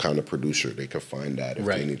certain kind of producer, they could find that. If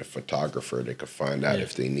they need a photographer, they could find that.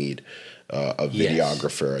 If they need a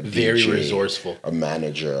videographer, a very DJ, resourceful, a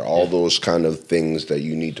manager, all those kind of things that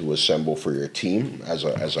you need to assemble for your team as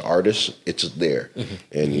an artist, it's there.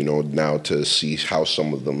 And you know, now to see how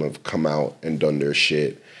some of them have come out and done their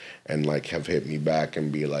shit, and like have hit me back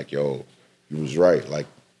and be like, "Yo, you was right."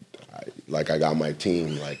 I got my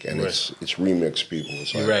team, like, and it's remix people.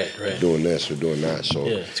 It's like we're doing this, we're doing that. So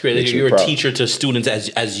it's great that you're a teacher to students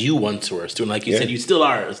as you once were a student. Like you said, you still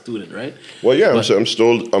are a student, right? Well, yeah, I'm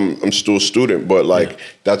still a student, but like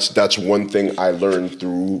that's one thing I learned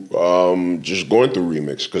through just going through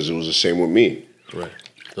remix, because it was the same with me. Right,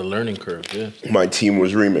 the learning curve. Yeah, my team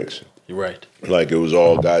was remix. You're right. Like it was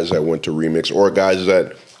all guys that went to remix, or guys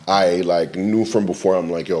that I like knew from before. I'm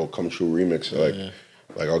like, yo, come through remix, like.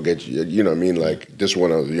 Like, I'll get you, you know what I mean? Like, this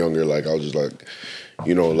when I was younger, like, I'll just, like,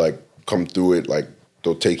 you know, like, come through it. Like,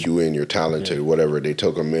 they'll take you in, you're talented, whatever. They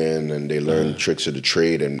took them in, and they learned tricks of the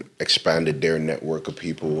trade and expanded their network of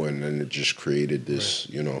people, and then it just created this,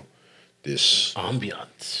 you know, this...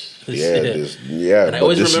 ambiance. And I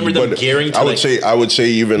always remember them gearing to, I would say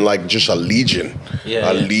even, like, just a legion.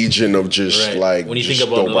 A legion of just, like... When you think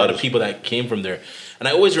about a lot of people that came from there... And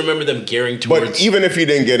I always remember them gearing towards... But even if you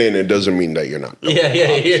didn't get in, it doesn't mean that you're not. You're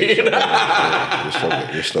still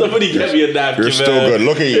good. Somebody get me a napkin, You're still good.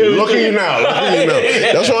 Look at you. Look at you now.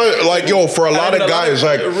 That's why, like, yo, for a lot of guys,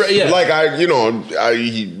 he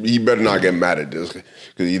better not get mad at this.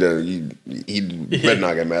 Because he better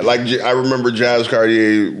not get mad. Like, I remember Jazz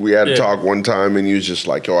Cartier, we had a talk one time, and he was just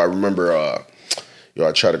like, yo, I remember, I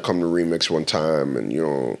tried to come to Remix one time, and, you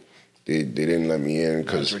know... They didn't let me in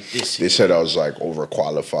because they said I was like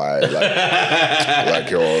overqualified, like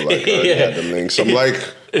had the links. I'm like,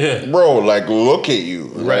 bro, like look at you,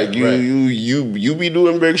 you be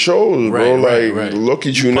doing big shows, bro. Look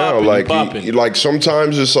at you now, like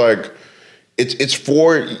sometimes it's like it's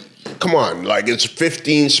for. Come on, like it's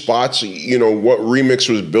 15 spots. You know what Remix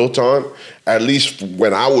was built on. At least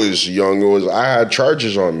when I was young, I had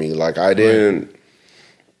charges on me. Like I didn't.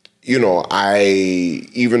 You know,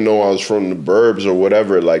 even though I was from the burbs or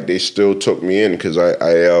whatever, like they still took me in because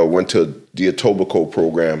I went to the Etobicoke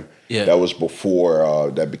program that was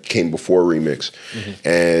before that became before Remix,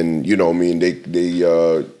 and you know, I mean, they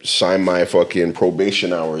signed my fucking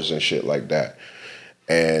probation hours and shit like that,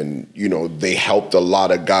 and you know, they helped a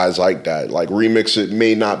lot of guys like that. Like Remix, it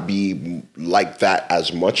may not be like that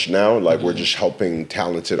as much now. Like we're just helping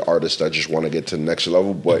talented artists that just want to get to the next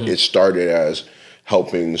level, but it started as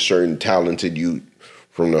helping certain talented youth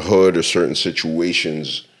from the hood or certain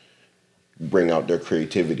situations bring out their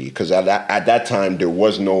creativity. Because at that time, there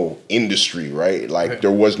was no industry, right? Like,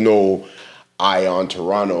 there was no eye on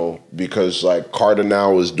Toronto because, like,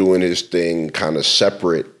 Cardinal was doing his thing kind of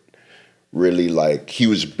separate, really. Like, he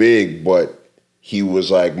was big, but he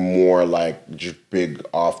was, like, more, like, just big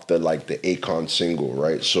off the Akon single,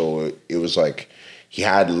 right? So it was, like, he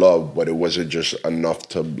had love, but it wasn't just enough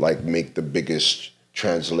to, like, make the biggest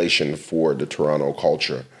translation for the Toronto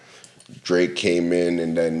culture. Drake came in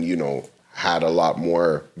and then, you know, had a lot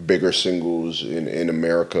more bigger singles in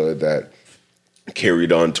America that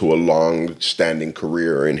carried on to a long-standing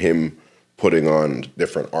career in him putting on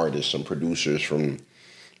different artists and producers from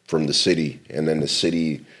the city. And then the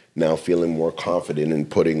city now feeling more confident in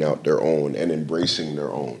putting out their own and embracing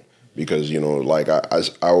their own. Because, you know, like I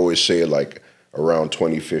always say, like, around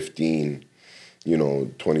 2015, you know,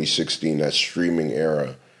 2016, that streaming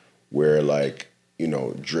era where, like, you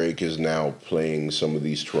know, Drake is now playing some of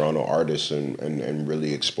these Toronto artists and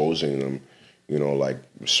really exposing them, you know, like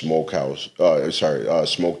Smoke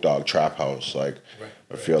Dog Trap House. Like,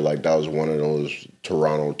 I feel like that was one of those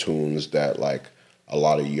Toronto tunes that, like, a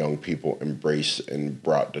lot of young people embraced and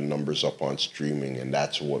brought the numbers up on streaming, and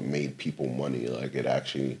that's what made people money. Like, it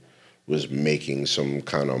actually was making some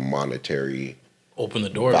kind of monetary open the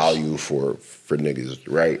doors value for niggas,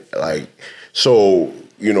 right? Like, so,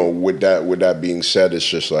 you know, with that being said, it's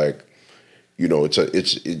just like, you know,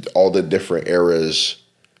 it's all the different eras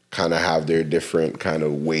kind of have their different kind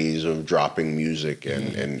of ways of dropping music,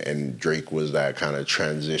 and Drake was that kind of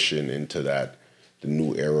transition into the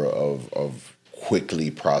new era of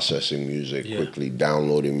quickly processing music, quickly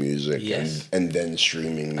downloading music, and then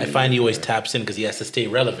streaming music. I find he always taps in because he has to stay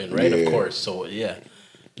relevant, right? Of course. So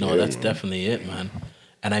that's definitely it, man.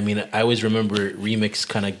 And I mean, I always remember Remix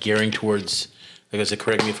kind of gearing towards, like I said,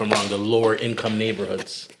 correct me if I'm wrong, the lower income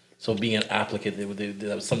neighborhoods. So being an applicant,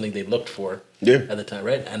 that was something they looked for Yeah. at the time,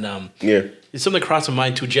 right? And Yeah. it's something crossed my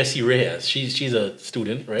mind too. Jessie Reyes, she's a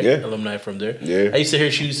student, right? Yeah. Alumni from there. Yeah. I used to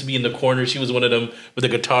hear she used to be in the corner. She was one of them with the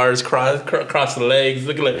guitars cross the legs,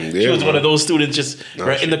 looking like she was one of those students just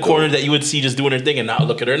right in the corner that you would see just doing her thing. And now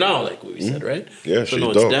look at her now, like what we said, right? Yeah, so she's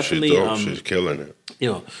no, dope. it's definitely She's dope. She's killing it. you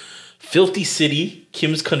know, Filthy City,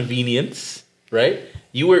 Kim's Convenience, right?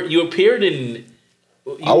 You appeared in.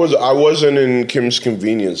 I wasn't in Kim's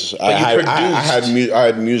Convenience. I had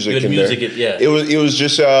music. You had in music, there. yeah. It was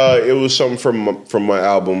just it was something from my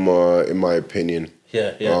album. In my opinion.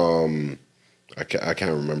 Yeah. I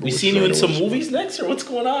can't remember. We which seen you in joint it some was. movies next, or what's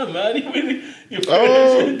going on, man?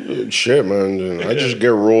 Shit, man. I just get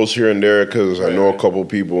roles here and there because I know a couple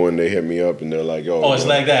people and they hit me up and they're like, "Yo." Oh, it's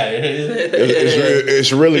like that.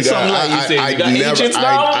 It's really It's something like you say, you got agents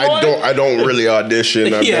now, I don't really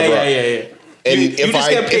audition. I've never, yeah. And You just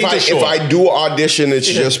get paid to show if up. I do audition, it's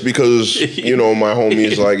just because my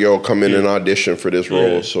homie's like, "Yo, come in and audition for this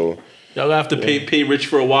role." Yeah. So Y'all gonna have to pay Rich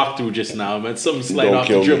for a walkthrough just now, man. Something slight Don't off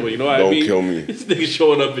the kill me. dribble, you know what I Don't mean? kill me. This nigga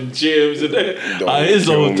showing up in gyms and on his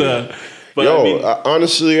kill own me. time. But Yo, I mean,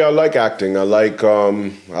 honestly, I like acting. I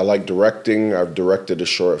like directing. I've directed a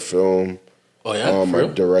short film. oh yeah, for I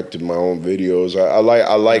real? directed my own videos.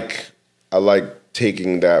 I like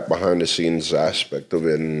taking that behind the scenes aspect of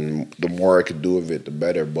it, and the more I could do of it, the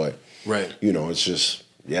better. But Right. it's just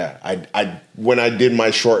I when I did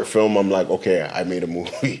my short film, I'm like, okay, I made a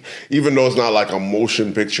movie, even though it's not like a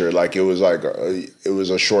motion picture. Like it was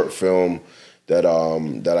a short film that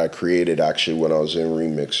I created actually when I was in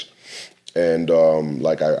Remix. And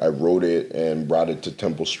I wrote it and brought it to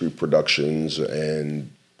Temple Street Productions, and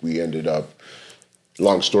we ended up.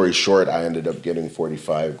 Long story short, I ended up getting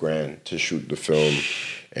 $45,000 to shoot the film,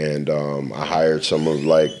 and I hired some of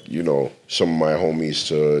my homies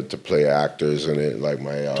to play actors in it. Like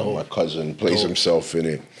my cousin plays himself in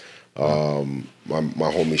it.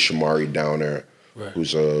 My homie Shamari Downer. Right.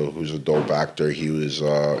 Who's a dope actor. He was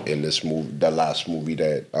in this movie, that last movie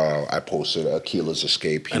that I posted, Aquila's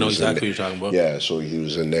Escape. I know exactly what you're talking about. Yeah, so he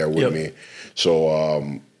was in there with me.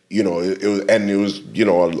 So it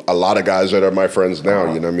was a lot of guys that are my friends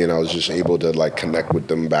now. You know what I mean? I was just able to like connect with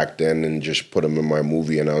them back then and just put them in my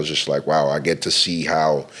movie. And I was just like, wow, I get to see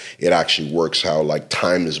how it actually works. How like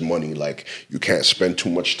time is money. Like you can't spend too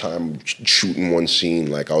much time shooting one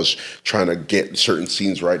scene. Like I was trying to get certain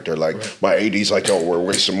scenes right there. Like my AD's like, oh, we're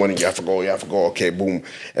wasting money. You have to go. Okay, boom.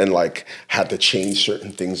 And like had to change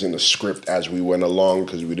certain things in the script as we went along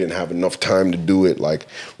because we didn't have enough time to do it. Like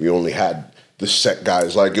we only had the set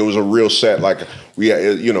guys, like it was a real set. Like I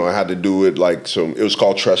had to do it like it was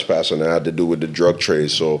called Trespassing. I had to do with the drug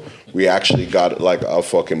trade. So we actually got like a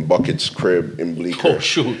fucking Bucket's crib in Bleecker. Oh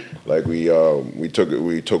shoot! Like we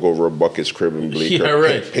took over a Bucket's crib in Bleecker. Yeah,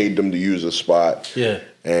 right. Paid them to use the spot. Yeah.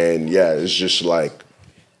 And it's just like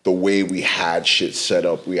the way we had shit set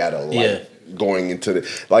up. We had a light going into it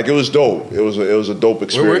was dope. It was a dope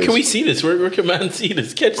experience. Where can we see this? Where can man see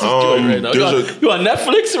this? Catch this joint right now. You on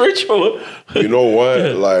Netflix, Rich? You know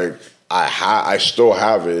what? Like I still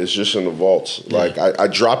have it. It's just in the vaults. Like I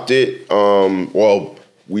dropped it.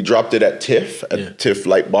 We dropped it at TIFF TIFF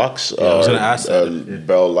Lightbox. I was gonna ask that.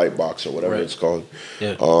 Bell Lightbox or whatever it's called.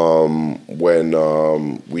 Yeah. When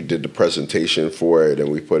we did the presentation for it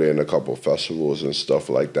and we put in a couple of festivals and stuff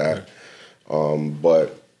like that.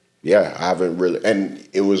 But yeah, I haven't really, and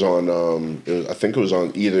it was on. I think it was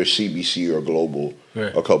on either CBC or Global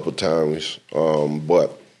a couple times.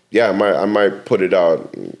 But yeah, I might put it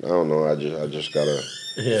out. I don't know. I just gotta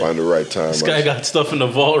find the right time. This guy got stuff in the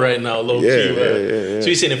vault right now, low key. Yeah. So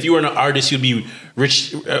you saying if you were an artist, you'd be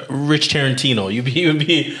Rich Tarantino. You'd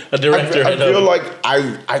be a director. I feel like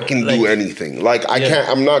I can do anything. Like I can't.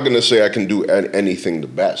 I'm not gonna say I can do anything the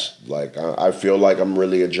best. Like I feel like I'm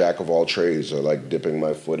really a jack of all trades. I like dipping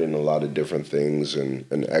my foot in a lot of different things and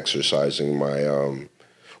exercising my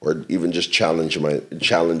or even just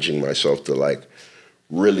challenging myself to like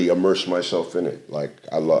really immerse myself in it. Like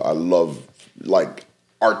I love like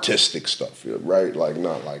artistic stuff, right? Like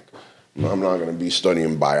not like I'm not gonna be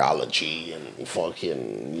studying biology and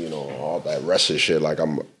fucking all that rest of shit. Like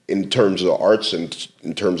I'm in terms of arts and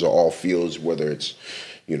in terms of all fields, whether it's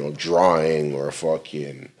drawing or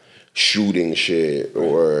fucking shooting shit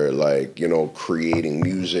or like creating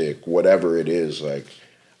music, whatever it is. Like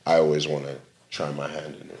I always want to try my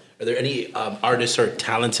hand in it. Are there any artists or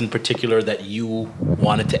talents in particular that you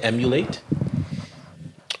wanted to emulate?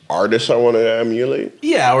 artists I want to emulate.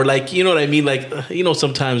 Yeah, or like, you know what I mean? Like,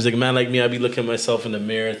 sometimes like a man like me, I'd be looking at myself in the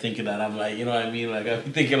mirror thinking that I'm like, you know what I mean? Like,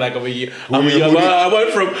 I'm thinking like I went from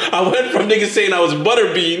niggas saying I was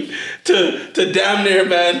Butterbean to damn near,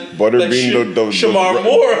 man. Butterbean, like Shamar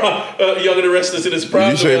Moore, Young and the Restless in his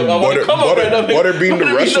prime. You say Butterbean,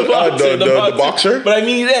 the wrestler, the boxer? But I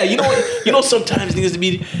mean, yeah, you know, sometimes niggas to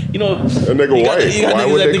be, a nigga white. Why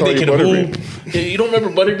would they call you Butterbean? You don't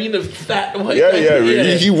remember Butterbean, the fat white guy?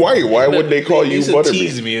 Yeah. He white. Why would they call you Butterbean? They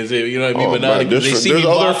tease me and say, you know what I mean? But now they see me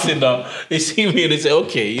boxing now. They see me and they say,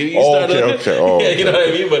 okay. You start okay. Yeah, you know what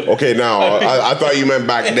I mean? But okay, now, I thought you meant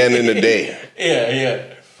back then in the day.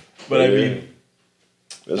 Yeah. But I mean...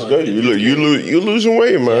 That's good. You losing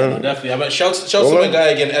weight, man. Yeah, no, definitely. Shouts to my guy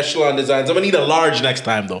again, Echelon Designs. I'm gonna need a large next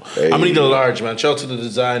time though. Hey. I'm gonna need a large, man. Shout out to the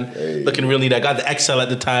design. Hey. Looking real neat. I got the XL at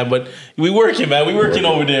the time, but we working, man. We working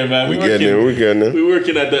over there, man. We getting it. We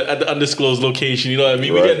working at the undisclosed location. You know what I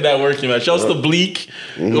mean? We getting that working, man. Shouts to Bleak,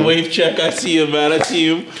 the wave check. I see him, man. I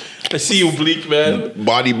see you, Bleak, man.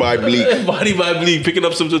 Body by Bleak. Body by Bleak. Picking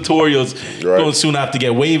up some tutorials. Right. Going soon have to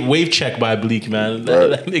get wave check by Bleak, man.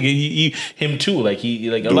 That nigga, him too. Like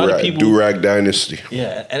a lot of people. Durag Dynasty.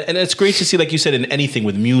 Yeah, and it's great to see, like you said, in anything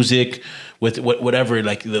with music, with whatever,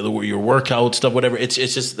 like your workout stuff, whatever. It's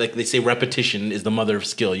just like they say, repetition is the mother of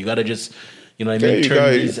skill. You got to just. You know what I mean?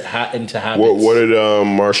 Turn these into habits. What did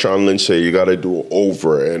Marshawn Lynch say? You got to do it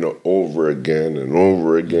over and over again and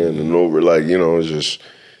over again and over. Like, it's just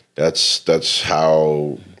that's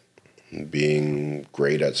how being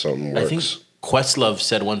great at something works. I think Questlove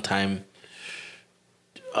said one time,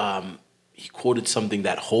 he quoted something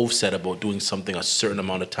that Hove said about doing something a certain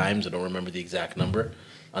amount of times. I don't remember the exact number.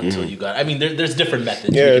 Until you got, I mean, there's different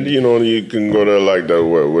methods. Yeah, you can go to like the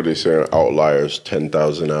what they say, outliers,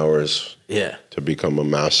 10,000 hours. Yeah. To become a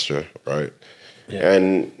master, right? Yeah.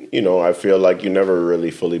 And I feel like you never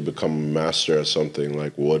really fully become a master at something.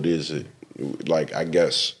 Like, what is it? Like, I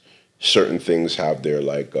guess certain things have their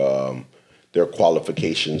their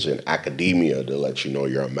qualifications in academia to let you know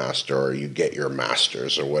you're a master or you get your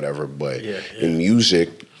masters or whatever. But in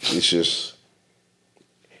music, it's just.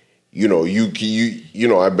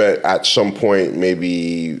 I bet at some point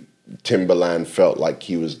maybe Timbaland felt like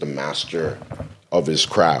he was the master of his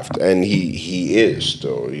craft, and he is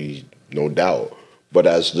still, no doubt. But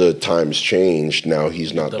as the times changed, now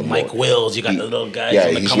he's not the Mike Wills. You got the little guys. Yeah,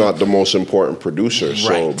 he's not the most important producer.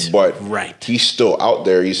 But he's still out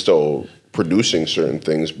there. He's still producing certain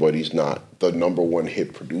things, but he's not the number one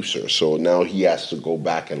hit producer. So now he has to go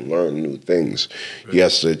back and learn new things. Right. He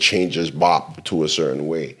has to change his bop to a certain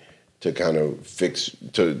way to kind of fix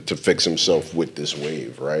himself with this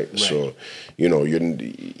wave, right? So,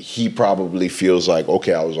 he probably feels like,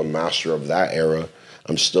 okay, I was a master of that era.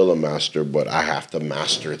 I'm still a master, but I have to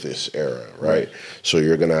master this era, right? So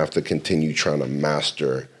you're gonna have to continue trying to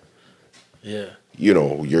master. Yeah.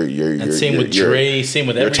 Your same with Dre, same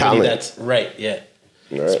with everybody. Talent. That's right. Yeah.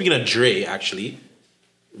 Right. Speaking of Dre, actually,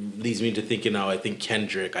 leads me into thinking now. I think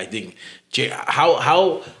Kendrick. I think Jay.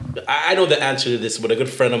 How I know the answer to this, but a good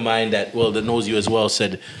friend of mine that knows you as well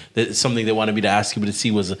said that something they wanted me to ask you to see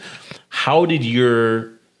was how did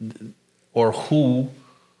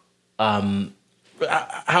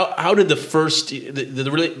how did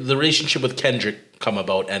the relationship with Kendrick come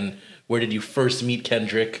about, and where did you first meet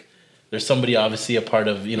Kendrick? There's somebody obviously a part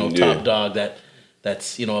of Top Dog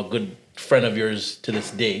that's a good friend of yours to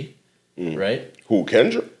this day, right? Who,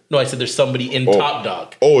 Kendrick? No, I said there's somebody in Top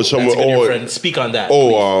Dog. Oh, someone. That's your friend. Speak on that.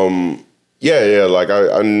 Yeah. Like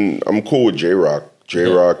I'm cool with J Rock. J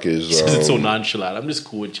Rock is. It's so nonchalant. I'm just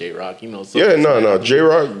cool with J Rock. No. J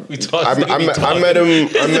Rock. I met him.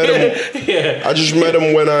 Yeah. I just met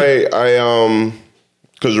him when I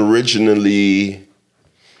because originally,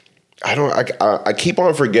 I keep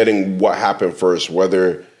on forgetting what happened first.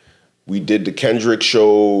 Whether we did the Kendrick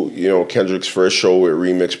show, Kendrick's first show with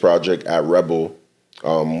Remix Project at Rebel.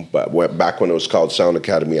 But back when it was called Sound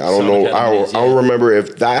Academy, I don't know. I don't remember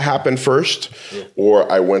if that happened first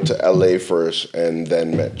or I went to LA first and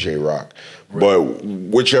then met J Rock. Right. But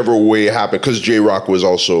whichever way it happened, because J Rock was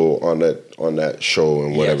also on that show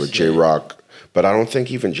and whatever. J Rock, but I don't think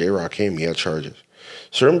even J Rock came. He had charges.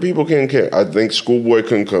 Certain people can't come. I think Schoolboy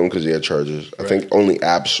couldn't come because he had charges. Right. I think only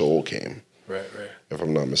Ab Soul came. Right. If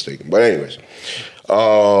I'm not mistaken. But anyways.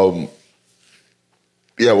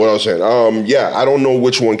 Yeah, what I was saying. I don't know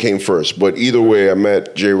which one came first, but either way, I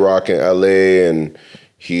met J Rock in LA, and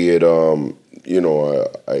he had,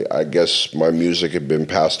 I guess my music had been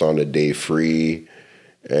passed on to Dave Free,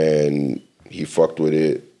 and he fucked with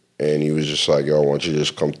it, and he was just like, "Yo, why don't you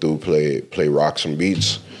just come through, play rock some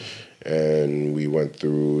beats?" and we went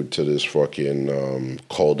through to this fucking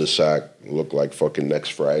cul-de-sac, looked like fucking Next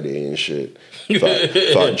Friday and shit.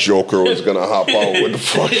 Thought Joker was gonna hop out with the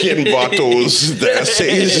fucking bottles, the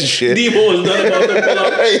essays and shit. Debo was not about to pull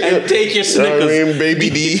up and take your Snickers. You know what I mean, baby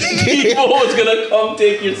D. Debo was gonna come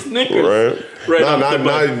take your Snickers. Right.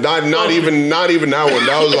 Not even that one.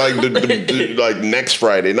 That was like the like next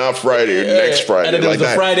Friday, not Friday, next Friday. And then like it was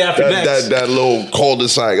the Friday after next. That little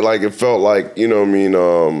cul-de-sac, like it felt like, you know what I mean?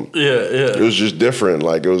 Yeah. It was just different.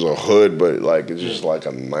 Like it was a hood, but like it's just like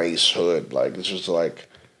a nice hood. Like it's just like,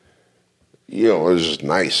 you know, it was just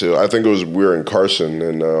nice. I think we were in Carson,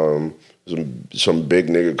 and some big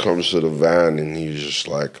nigga comes to the van, and he's just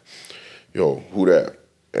like, yo, who that?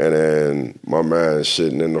 And then my man is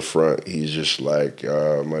sitting in the front. He's just like,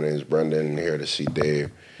 my name's Brendan, here to see Dave.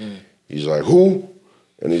 He's like, who?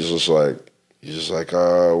 And he's just like,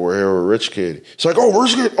 we're here with Rich Kid. He's like, oh,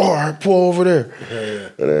 Rich Kid? Oh, all right, pull over there. Yeah.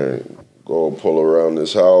 And then go pull around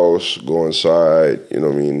this house, go inside, you know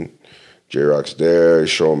what I mean? J-Rock's there,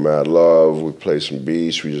 show him mad love. We play some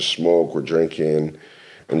beats, we just smoke, we're drinking,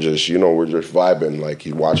 and just, you know, we're just vibing. Like,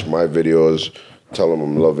 he watched my videos, tell him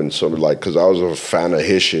I'm loving something, like, because I was a fan of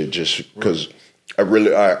his shit, just because I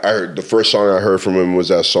heard the first song I heard from him was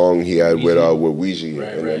that song he had with Weezy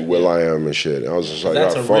and then Will.i.am and shit. And I was just like,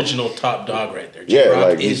 that's oh, original Top Dog right there. Yeah,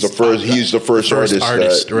 like he's the first artist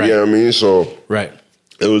that, right. You know what I mean? So right.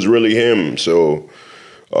 It was really him. So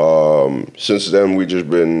since then we just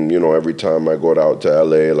been, you know, every time I go out to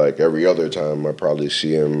LA, like every other time I probably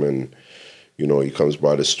see him, and you know, he comes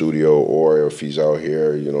by the studio, or if he's out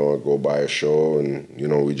here, you know, I go by a show and, you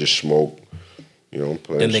know, we just smoke, you know,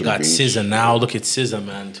 playing. Then they got beats. SZA now. Look at SZA,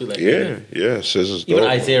 man, too. Like, yeah, SZA's even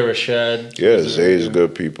dope, Isaiah Rashad. Yeah, Zay's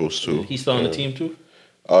good peoples too. He's still on the team too?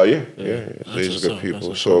 Yeah. Zay's good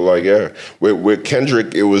people. So like, yeah, with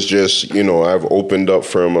Kendrick, it was just, you know, I've opened up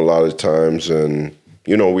for him a lot of times, and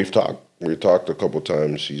you know, we've talked a couple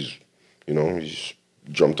times. He's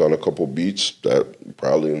jumped on a couple beats that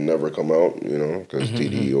probably will never come out, you know, because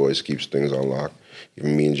TDE always keeps things on lock.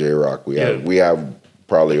 Even me and J-Rock, we have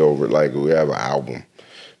probably we have an album.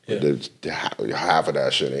 Yeah. Half of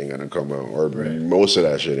that shit ain't gonna come out, or most of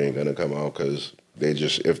that shit ain't gonna come out, because they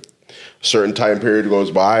just, if a certain time period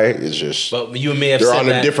goes by, it's just. But you may have they're said on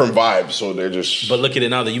a different vibe, so they're just. But look at it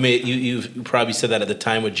now. That you probably said that at the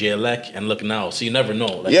time with JLEC, and look now, so you never know.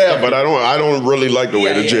 Like, but I don't really like the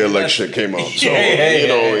way the JLEC shit came out. So you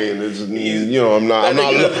know, it's, you know, I'm not.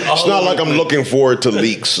 It's not like I'm looking forward to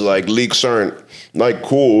leaks. Like leaks aren't like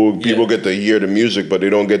cool. People get to hear the music, but they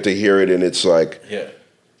don't get to hear it in its like. Yeah.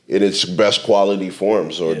 In its best quality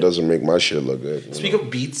form, so it doesn't make my shit look good. Speak of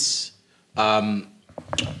beats,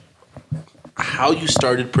 how you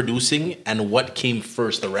started producing and what came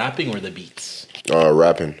first, the rapping or the beats?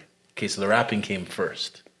 Rapping. Okay, so the rapping came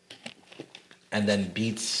first, and then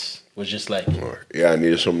beats was just like. I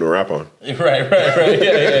needed something to rap on. Right.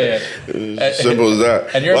 Yeah. Simple as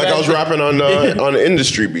that. And like I was rapping on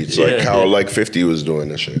industry beats, like how like 50 was doing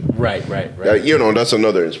this shit. Right. You know, that's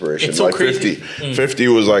another inspiration. It's so like crazy. 50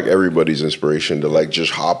 was like everybody's inspiration to like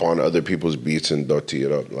just hop on other people's beats and dirty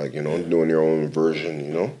it up, like, you know, doing your own version,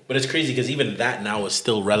 you know. But it's crazy because even that now is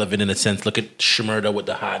still relevant in a sense. Look at Shmurda with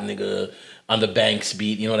the hot nigga on the Banks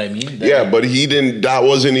beat, you know what I mean? But he didn't. That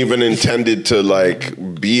wasn't even intended to like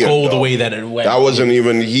be go the way that it went. That wasn't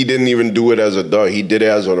even. He didn't even do it as a dub. He did it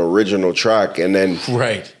as an original track, and then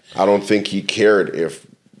I don't think he cared if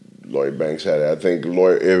Lloyd Banks had it. I think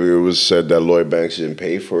it was said that Lloyd Banks didn't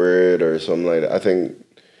pay for it or something like that. I think,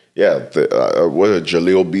 what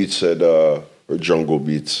Jaleel Beats said, or Jungle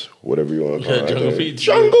Beats, whatever you want to call it. Jungle Beats.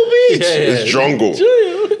 Jungle Beats. It's jungle.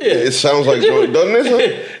 It sounds like jungle, doesn't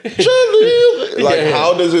it? Like,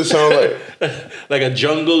 how does it sound like? Like a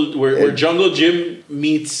jungle, where Jungle Jim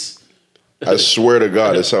meets. I swear to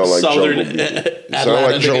God, it sounds like Southern Jungle Beats. It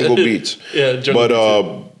sounds like Jungle Beats. But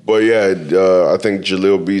I think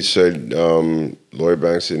Jaleel Beats said Lloyd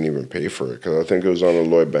Banks didn't even pay for it, because I think it was on a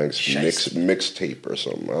Lloyd Banks mixtape or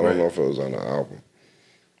something. I don't know if it was on the album.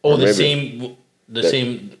 Oh, the same.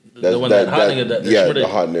 The one that hot nigga. The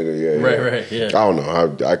hot nigga. Right. Yeah. I don't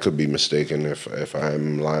know. I could be mistaken if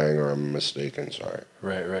I'm lying or I'm mistaken. Sorry.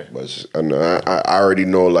 Right. But I already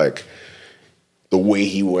know, like, the way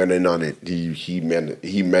he went in on it. He meant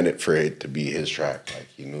it for it to be his track. Like,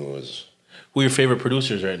 he knew it was. Who are your favorite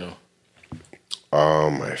producers right now?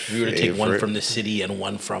 My if you were to take one from the city and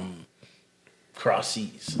one from cross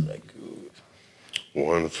seas, like.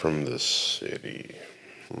 One from the city.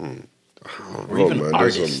 Or even man.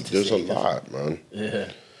 There's a lot, man.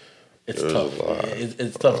 Yeah. It's tough.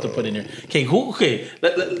 It's tough to put in here. Okay,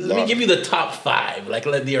 let me give you the top 5. Like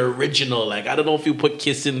the original. Like I don't know if you put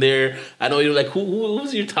Kiss in there. I know you're like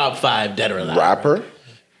who's your top 5 dead or alive? Rapper?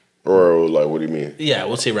 Or like what do you mean? Yeah,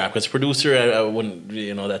 we'll say rap. Because producer, I wouldn't.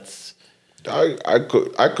 That's. I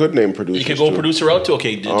could name producers. You could go too. producer out too.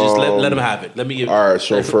 Okay, just let him have it. Let me give. All right,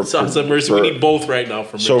 so for Mercy, we need both right now.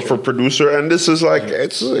 So for producer, and this is like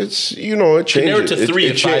it's it changes. Narrow to 3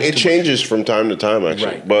 it changes from time to time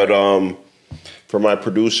actually. Right. But for my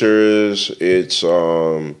producers, it's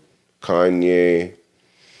Kanye,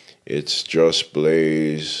 it's Just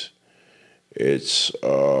Blaze, it's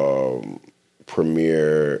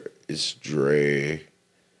Premier, it's Dre,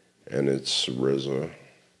 and it's RZA.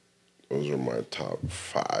 Those are my top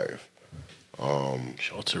 5.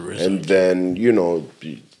 Shout out to RZA. And then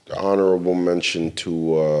the honorable mention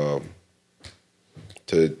to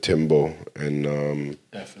Timbo and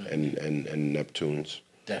Definitely. and Neptunes.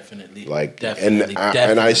 Definitely.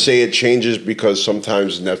 And I say it changes because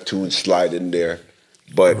sometimes Neptunes slide in there,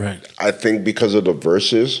 but I think because of the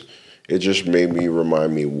verses, it just made me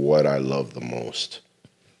remind me what I love the most,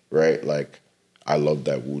 right? Like I love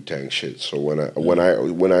that Wu-Tang shit. So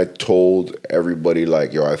when I told everybody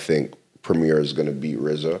like, yo, I think Premier is gonna beat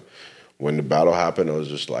RZA, when the battle happened, I was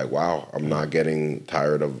just like, wow, I'm not getting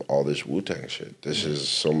tired of all this Wu-Tang shit. This is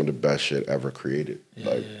some of the best shit ever created.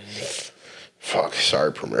 Fuck,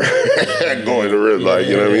 sorry, Premier. Going to RZA, like,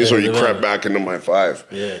 you know what I mean? So you crept back into my 5.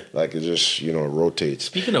 Yeah. Like it just, rotates.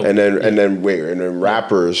 Speaking of and then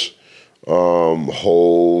rappers,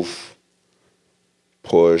 Hove,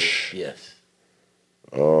 Push. Yes.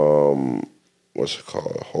 What's it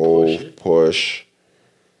called? Hove, Push.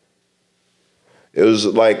 It was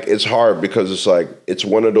like, it's hard because it's like, it's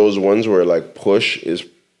one of those ones where like Push is,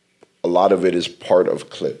 a lot of it is part of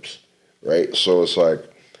clips, right? So it's like,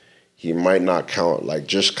 he might not count, like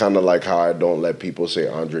just kind of like how I don't let people say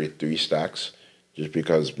Andre 3 Stacks, just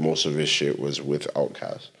because most of his shit was with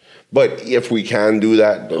Outkast. But if we can do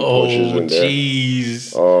that, then Push is in there.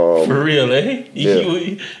 Jeez. For real, eh?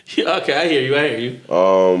 Yeah. Okay, I hear you.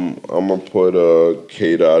 I'm gonna put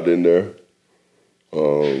K-Dot in there.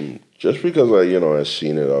 Just because I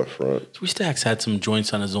seen it up front. 3 Stacks had some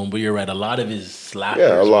joints on his own, but you're right. A lot of his slappers.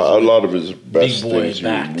 Yeah, a lot of his best things,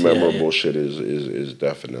 memorable yeah. shit is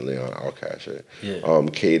definitely on Outkast shit. Yeah.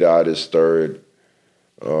 K-Dot is 3rd.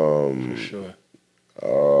 For sure.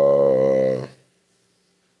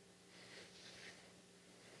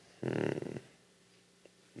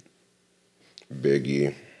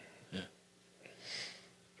 Biggie. Yeah.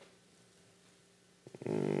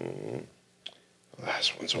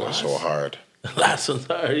 Last one's always so hard. Last one's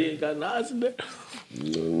hard. You ain't got Nas in there.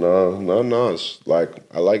 No, not Nas. Like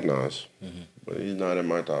I like Nas, but he's not in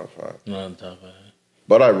my top 5. Not on top 5.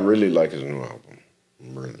 But I really like his new album.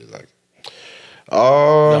 Really like it.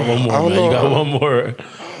 Got one more, man. You got one more.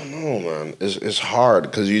 I don't know, man. It's hard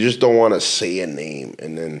because you just don't want to say a name,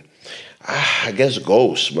 and then I guess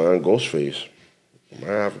Ghost, man, Ghostface. Might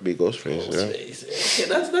have to be Ghostface. Yeah,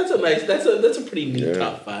 that's a pretty neat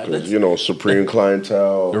top 5. Supreme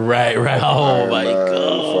Clientele. Right. Oh my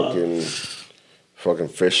god. Fucking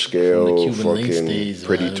Fish Scale. Fucking days,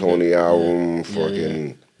 Pretty man. Tony album.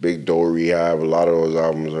 Fucking Big Doe Rehab. A lot of those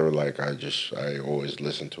albums are like I always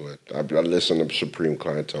listen to it. I listen to Supreme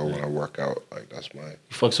Clientele when I work out. Like that's my. You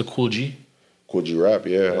fucks with Cool G. Cool G rap,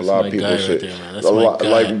 yeah. That's a lot my of people guy say right there, man. That's my guy.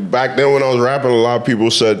 like back then when I was rapping, a lot of people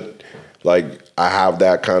said like I have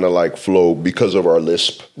that kind of like flow because of our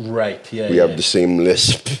lisp. Right. Yeah. We have the same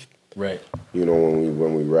lisp. Right.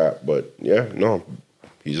 When we rap, but yeah, no,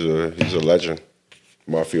 he's a legend.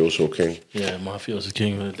 Mafioso King. Yeah, Mafioso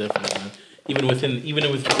King, definitely. Man. Even within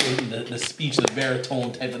the speech, the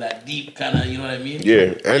baritone type of that deep kind of, you know what I mean?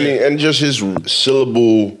 Yeah, and just his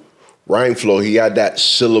syllable rhyme flow. He had that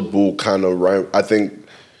syllable kind of rhyme. I think,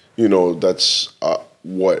 that's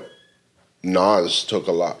what Nas took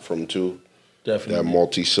a lot from too. Definitely. That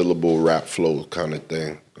multi-syllable rap flow kind of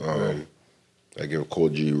thing. I give Cool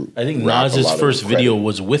G. I think Nas's first video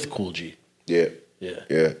was with Cool G. Yeah.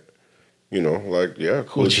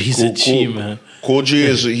 Cool G's a G, man. Cool G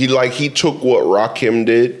is he took what Rakim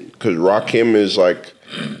did, because Rakim is like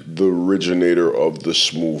the originator of the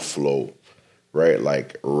smooth flow, right?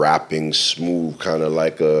 Like rapping smooth, kind of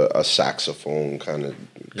like a saxophone kind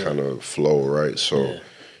of flow, right? So.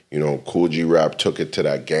 Cool G rap took it to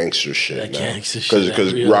that gangster shit.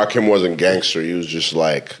 Because Rakim wasn't gangster. He was just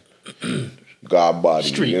like God body.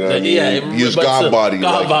 Street. You know what I mean? Yeah, he was God body.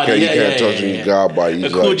 God body. You can't touch him. He's God body.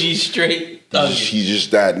 He's Cool G straight. He's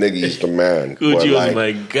just that nigga. He's the man. Cool G was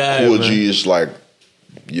my guy. Cool G is like,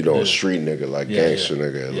 street nigga, like gangster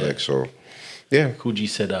nigga. Like, so, yeah. Cool G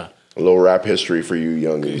said, A little rap history for you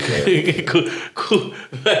youngies. cool.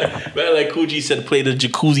 Man, like Cool G said, play the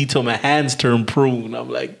jacuzzi till my hands turn prune. I'm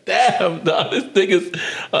like, damn, dog, this nigga's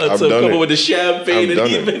so coming with the champagne and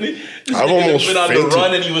I've almost been on fainted. the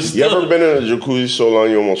run and he was You still. ever been in a jacuzzi so long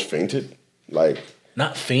you almost fainted? Like,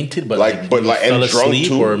 Not fainted, but Like, but you like, and fell drunk asleep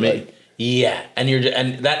too, or like- yeah,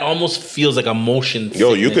 and that almost feels like a motion.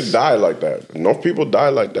 yo, you sickness. could die like that. Enough people die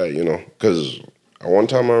like that, you know. Because one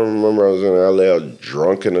time I remember I was in LA, I was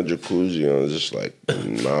drunk in a jacuzzi, and I was just like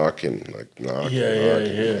knocking.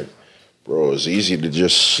 Yeah. Like, bro, it's easy to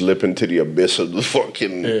just slip into the abyss of the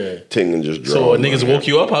fucking thing and just drown. So niggas woke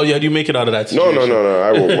you up? How do you make it out of that No, situation? no.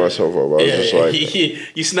 I woke myself up. I was just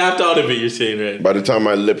like, you snapped out of it. You're saying, right? by the time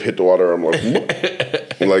my lip hit the water, I'm like, "Whoop."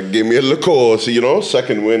 Like, give me a liquor. So, you know,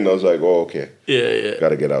 second wind, I was like, oh, okay. Yeah.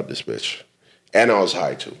 Gotta get out this bitch. And I was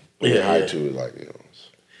high too. When you're high Yeah. too, like, you know.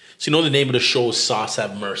 So you know the name of the show is Sauce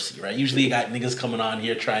Have Mercy, right? Usually you got niggas coming on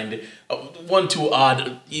here trying to one too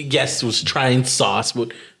odd guest was trying sauce,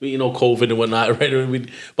 but you know COVID and whatnot, right?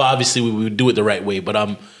 But obviously we would do it the right way.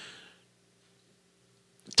 But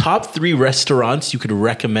top 3 restaurants you could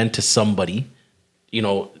recommend to somebody, you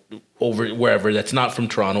know, over wherever that's not from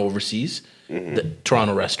Toronto, overseas, the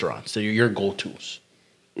Toronto restaurants. They're your go-tos.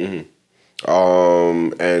 And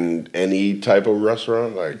any type of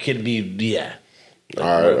restaurant, like, Could be Like,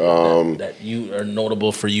 all right, that you are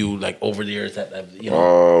notable for you, like over the years that have, you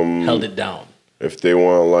know, held it down. if they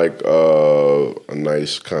want like a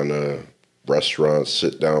nice kind of restaurant,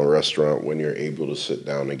 sit down restaurant when you're able to sit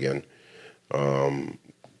down again,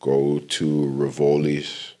 go to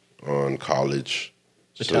Rivoli's on College.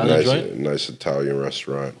 It's Italian a joint? nice Italian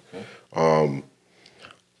restaurant.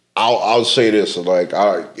 I'll say this, like,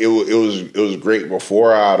 it was great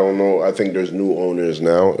before. I don't know. I think there's new owners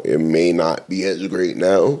now. It may not be as great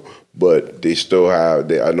now, but they still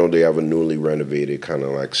have. I know they have a newly renovated kind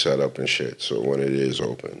of like setup and shit. So when it is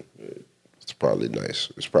open, it's probably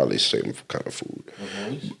nice. It's probably the same kind of food.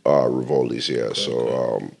 Rivoli's, yeah. Okay.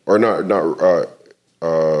 So or not.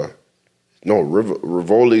 No,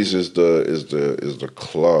 Rivoli's is the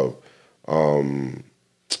club.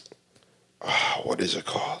 What is it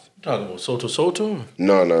called? Talking about Soto?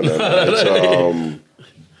 No. It's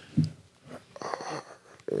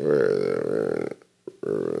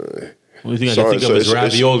The only thing I can think of is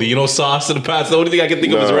ravioli. You know, sauce in the past. The only thing I can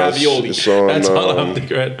think of is ravioli. That's all I'm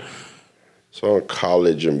thinking. Right? It's on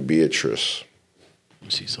College and Beatrice. Let me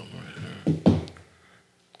see something right here.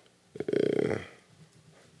 Yeah.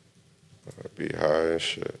 I'd be high and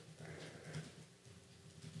shit.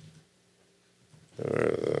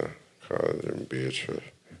 College and Beatrice.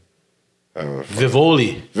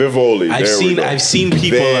 Vivoli. I've seen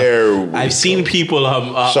people.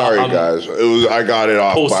 Sorry, guys. I got it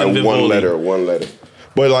off by one letter.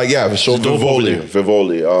 But like, yeah. So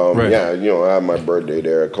Vivoli. Right. Yeah, you know, I had my birthday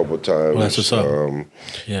there a couple of times. Well, that's what's up.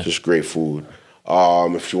 Just great food.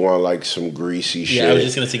 If you want like some greasy shit. Yeah, I was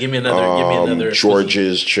just gonna say, give me another.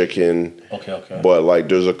 George's chicken. Okay. But like,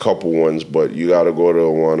 there's a couple ones, but you got to go to the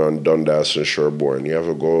one on Dundas and Sherbourne. You have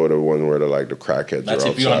to go to the one where the crackheads That's are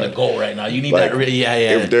outside. if you're on the go right now. You need like, that. Yeah.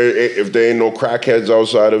 If there ain't no crackheads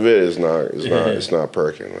outside of it, it's not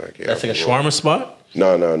perking. Like, yeah, that's like a shawarma spot.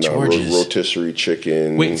 No. George's. Rotisserie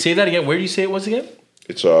chicken. Wait, say that again. Where do you say it was again?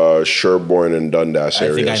 It's Sherbourne and Dundas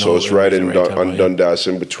area, so it's right on Dundas,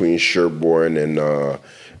 in between Sherbourne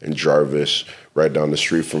and Jarvis, right down the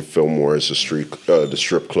street from Fillmore. It's the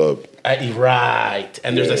strip club. Right,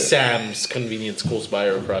 and there's a Sam's convenience close by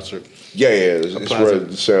or across the. Yeah, it's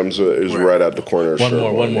right. Sam's is right at the corner.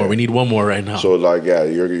 One more. We need one more right now. So like, yeah,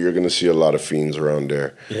 you're gonna see a lot of fiends around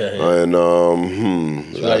there. Yeah. And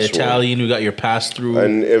we got Italian. We got your pass through.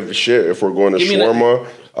 And if we're going to shawarma.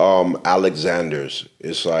 Alexander's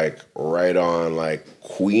is like right on like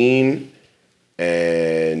Queen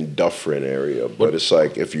and Dufferin area, but it's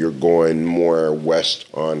like if you're going more west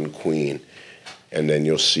on Queen, and then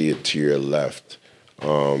you'll see it to your left.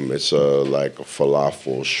 It's like a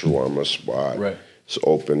falafel shawarma spot. Right. It's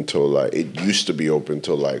open till it used to be open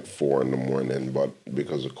till like 4 a.m, but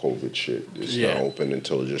because of COVID shit, it's not open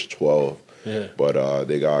until just 12. Yeah. But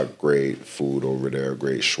they got great food over there,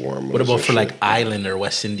 great shawarma. What about for like island or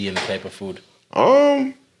West Indian type of food?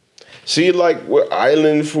 See, like with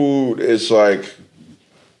island food, it's like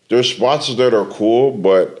there's spots that are cool,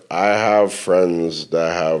 but I have friends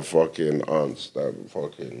that have fucking aunts that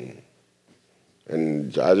fucking,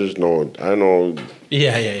 and I know.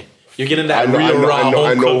 Yeah. You're getting that real raw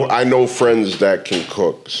home cook. I know friends that can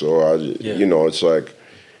cook, so you know, it's like.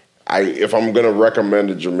 if I'm gonna recommend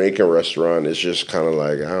a Jamaican restaurant, it's just kind of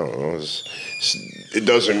like I don't know. It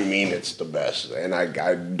doesn't mean it's the best, and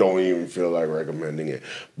I don't even feel like recommending it.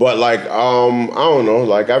 But like I don't know.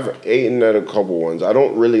 Like I've eaten at a couple ones. I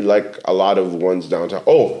don't really like a lot of ones downtown.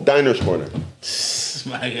 Oh, Diners Corner.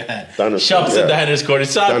 My God. Diners Shouts Corner, to Diners Corner.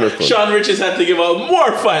 Sean Richards had to give out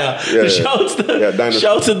more fire. Shouts to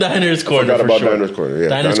Diners Corner. I forgot about sure. Diners Corner. Yeah,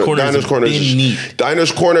 Diners Corner is just neat.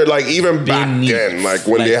 Diners Corner, like even back then, like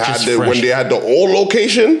when they had the old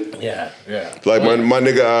location. Yeah. Like my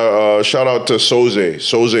nigga, shout out to Soze.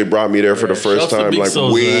 Soze brought me there for the first time, like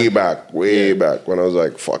Soze, way back when I was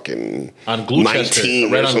like fucking on Gloucester,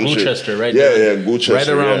 19 right or on some Gloucester, shit. right? Yeah, Gloucester, right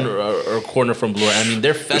around a corner from Blue. I mean,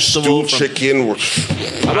 their festival. The stew chicken.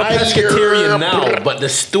 I'm a pescatarian now, but the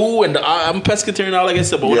stew and I'm a pescatarian now, like I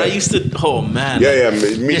said. But when I used to, oh man,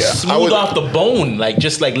 me, smooth off the bone, like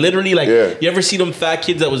just like literally, like you ever see them fat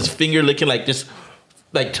kids that was finger licking, like just.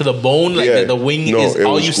 Like to the bone, like the wing is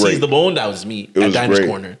all you see is the bone. That was me at Diners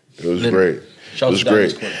Corner. It was great. It was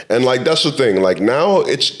great. And like that's the thing. Like now,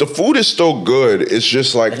 the food is still good. It's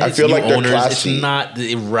just like I feel like they're classy. It's not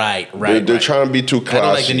right. They're trying to be too classy. I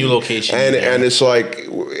don't like the new location. And it's like,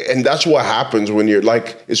 and that's what happens when you're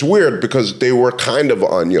like, it's weird because they were kind of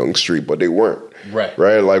on Yonge Street, but they weren't.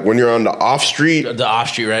 Right. Like when you're on the off street. The off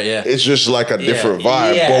street, right? Yeah. It's just like a different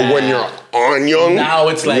vibe. Yeah. But when you're on Yonge, now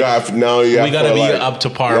it's like we gotta be up to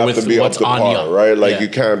par with what's on Yonge, right? Like you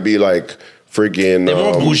can't be like friggin'. They're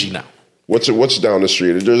more bougie now. What's down the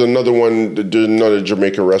street? There's another one. There's another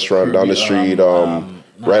Jamaican restaurant down the street.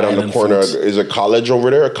 Right on the corner. Is a college over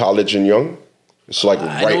there? A college in Yonge. It's like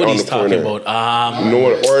right on the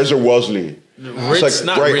corner. Or is it Wellesley? Ritz, it's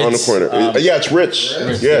like right on the corner. It's Ritz.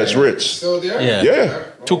 It's Ritz. Still there? Yeah.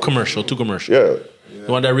 Too commercial. Yeah. You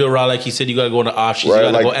want that real raw, like he said, you gotta go to Offshore, you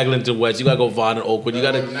gotta go Eglinton West, you gotta go Vaughan and Oakwood, you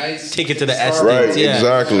gotta take it to the Estate. Right,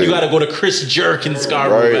 exactly. You gotta go to Chris Jerk in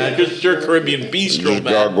Scarborough, man. Chris Jerk Caribbean Bistro, man. You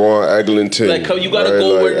gotta go on Eglinton. Like you gotta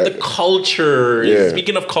go where the culture is.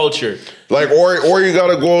 Speaking of culture. Like or you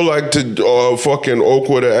gotta go like to fucking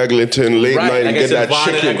Oakwood or Eglinton late night and get that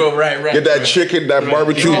chicken. Get that chicken, that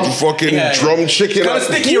barbecue fucking drum chicken. It's kinda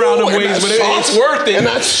sticky around them ways, but it's worth it. And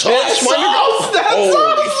that sauce, my sauce.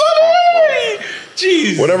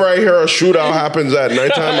 Jeez. Whenever I hear a shootout happens at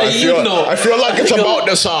nighttime, I feel like it's about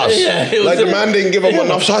the sauce. Like the man didn't give him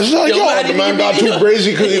enough sauce. He's like, the man got too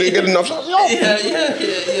crazy because he didn't get enough sauce.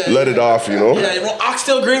 Let it off, you know. Yeah,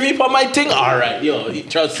 oxtail gravy for my thing. All right,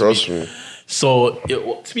 trust me. So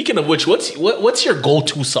speaking of which, what's your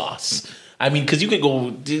go-to sauce? I mean, because you could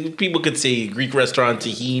go, people could say Greek restaurant,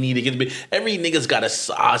 tahini, every nigga's got a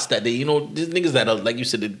sauce that they, these niggas that are, like you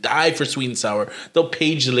said, they die for sweet and sour. They'll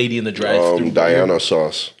page the lady in the drive-thru. Diana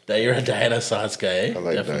sauce. You're a Diana sauce guy, eh? I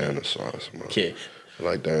like Diana sauce, man. Okay. I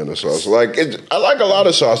like Diana sauce. Like I like a lot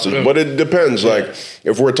of sauces, but it depends. Like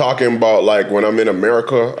if we're talking about like when I'm in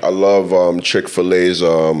America, I love Chick-fil-A's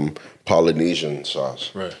Polynesian sauce.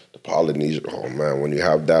 Right. The Polynesian. Oh man, when you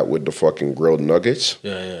have that with the fucking grilled nuggets.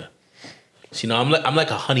 Yeah. See, no, I'm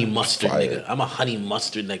like a honey mustard nigga. I'm a honey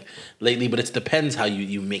mustard like lately, but it depends how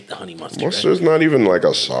you make the honey mustard. Mustard's not even like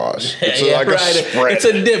a sauce. It's like a spread. It's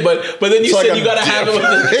a dip, but then you said you gotta have it with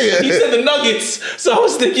the. You said the nuggets, so I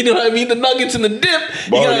was thinking, you know what I mean? The nuggets and the dip.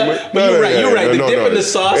 But you're right. The dip and the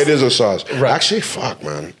sauce. It is a sauce. Right. Actually, fuck,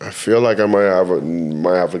 man. I feel like I might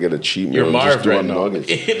have to get a cheat meal. You're Marv just right now. Nuggets.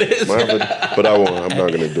 It is. But I won't. I'm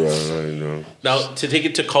not gonna do it. Now to take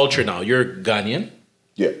it to culture. Now you're Ghanaian.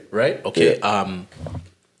 Yeah. Right? Okay. Yeah.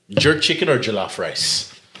 Jerk chicken or jollof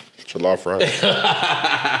rice? Jollof rice.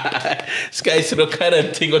 This guy said, what kind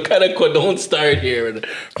of don't start here.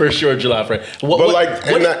 For sure, jollof rice.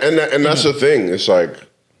 And that's the thing. It's like,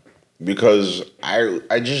 because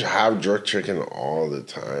I just have jerk chicken all the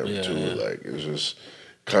time too. Yeah. Like, it's just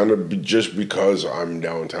kind of just because I'm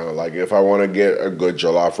downtown. Like, if I want to get a good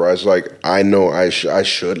jollof rice, like, I know I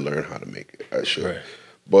should learn how to make it. I should. Right.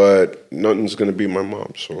 But nothing's gonna be my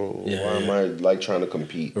mom, so why am I like trying to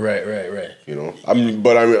compete? Right. You know, I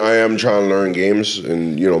am trying to learn games,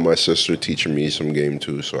 and my sister teaching me some game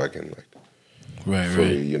too, so I can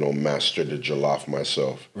fully master the jollof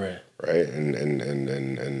myself. Right, and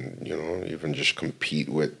even just compete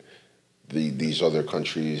with these other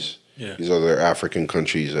countries, these other African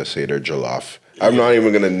countries that say they're jollof. I'm not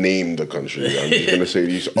even gonna name the country. I'm just gonna say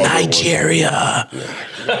these other Nigeria.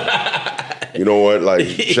 You know what? Like,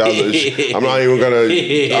 I'm not even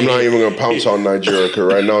gonna pounce on Nigeria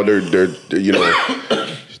because right now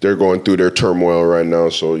they're going through their turmoil right now.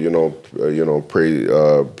 So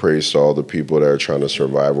praise to all the people that are trying to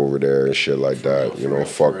survive over there and shit like that.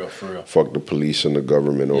 For real. Fuck the police and the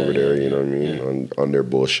government over there. You know what I mean, on their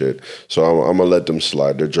bullshit. So I'm gonna let them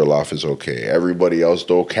slide. Their jollof is okay. Everybody else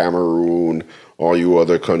though, Cameroon, all you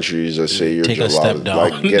other countries that say your Take a jollof, step down.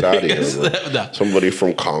 like get out of here, bro. Somebody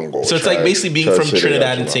from Congo. So it's like basically being from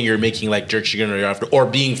Trinidad and jollof. saying you're making like jerk chicken or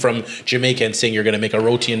being from Jamaica and saying you're gonna make a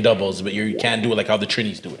roti and doubles, but you can't do it like how the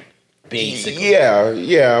Trinis do it. Basically.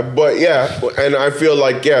 And I feel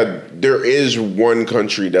like there is one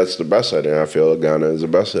country that's the best at it. And I feel Ghana is the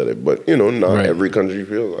best at it, but not every country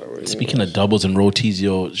feels that way. Speaking of doubles and rotis,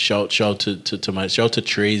 yo, shout to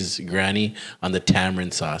Trey's granny on the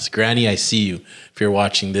tamarind sauce. Granny, I see you. If you're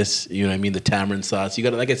watching this, you know what I mean, the tamarind sauce. You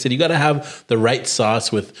gotta, like I said, you gotta have the right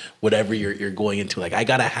sauce with whatever you're going into. Like I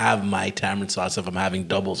gotta have my tamarind sauce if I'm having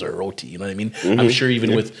doubles or roti. You know what I mean? Mm-hmm. I'm sure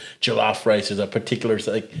even with jollof rice, there's a particular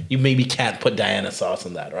like you maybe can't put Diana sauce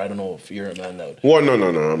on that, or I don't know if you're a man that would. Well, no,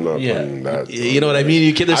 I'm not putting that. You know what I mean?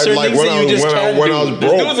 You can. There's certain things that you just can't do. When I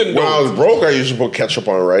was broke, I used to put ketchup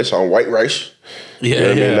on rice, on white rice. Yeah,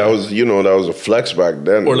 I mean, that was a flex back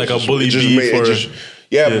then. Or like a bully beef.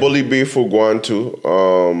 Bully beef will go on too.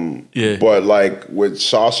 But like with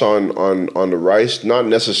sauce on the rice, not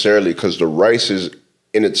necessarily because the rice is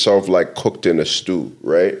in itself like cooked in a stew,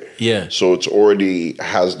 right? Yeah. So it's already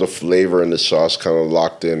has the flavor and the sauce kind of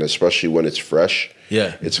locked in, especially when it's fresh.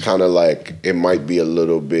 Yeah. It's kind of like it might be a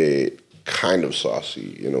little bit kind of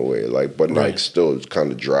saucy in a way, like, but like still it's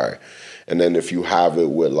kind of dry. And then if you have it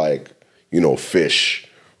with like, fish,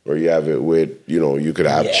 or you have it with, you could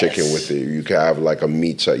have chicken with it. You could have like a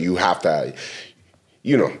meat side. You have to,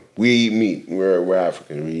 we eat meat. We're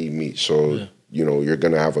African. We eat meat. So, you're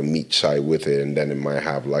going to have a meat side with it. And then it might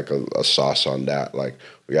have like a sauce on that. Like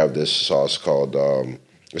we have this sauce called,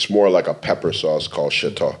 it's more like a pepper sauce called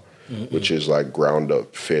shita, which is like ground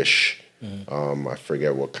up fish. I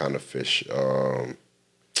forget what kind of fish. What's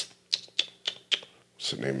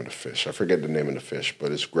the name of the fish? I forget the name of the fish, but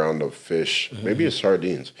it's ground up fish. Maybe it's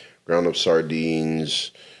sardines. Ground up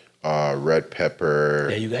sardines, red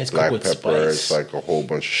pepper, you guys black cook with pepper. spice. It's like a whole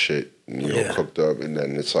bunch of shit, cooked up, and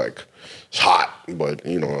then it's like it's hot, but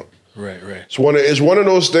Right. It's one of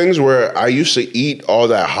those things where I used to eat all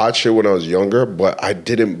that hot shit when I was younger, but I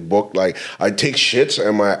didn't book like I'd take shits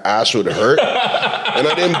and my ass would hurt, and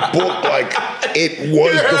I didn't book like it was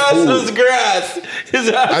Your the ass food. was grass. His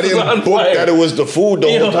ass I was on didn't book fire. that it was the food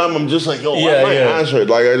the whole time. I'm just like, why my ass hurt?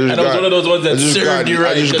 Like I just And it was one of those ones that served you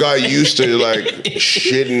right. I just got used to like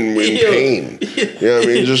shitting in pain. You know what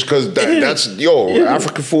I mean? Just because that's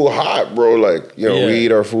African food hot, bro. Like we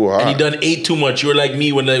eat our food hot. And he done ate too much. You were like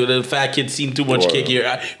me when the fat kid seen too much cake.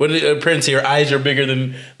 When the parents say your eyes are bigger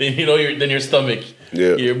than your stomach.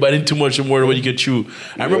 Yeah. You're biting too much more than what you could chew.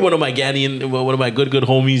 I remember one of my Ghanaian, one of my good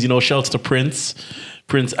homies, shouts to Prince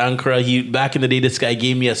Ankara. He back in the day, this guy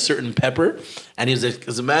gave me a certain pepper, and he was like,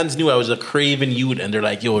 because the man's knew I was a craven youth, and they're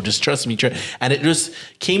like, yo, just trust me, and it just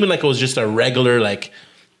came in like it was just a regular like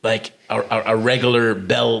a regular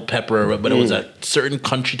bell pepper, but it was a certain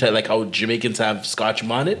country type, like how Jamaicans have Scotch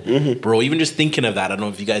bonnet, bro. Even just thinking of that, I don't know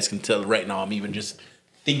if you guys can tell right now. I'm even just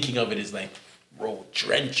thinking of it is like, bro,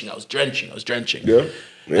 drenching. I was drenching. Yeah.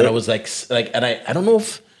 And I was like, and I don't know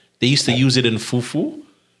if they used to use it in fufu,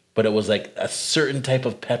 but it was like a certain type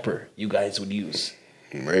of pepper you guys would use.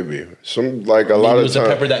 Maybe some like a lot of times. It was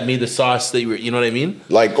a pepper that made the sauce that you know what I mean?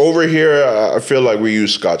 Like over here, I feel like we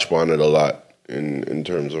use Scotch bonnet a lot in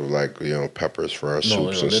terms of like peppers for our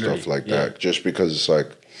soups and stuff like that. Just because it's like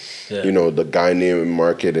the Ghanaian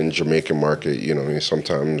market and Jamaican market,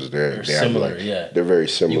 sometimes they similar, have like they're very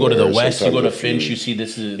similar. You go to the West, you go to Sometimes Finch, you see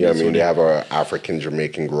this is they have our African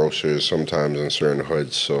Jamaican grocers sometimes in certain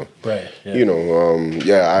hoods. So right,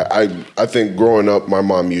 I think growing up, my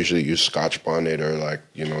mom usually used Scotch bonnet or like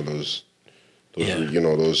those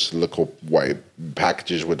those little white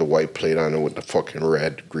packages with the white plate on it with the fucking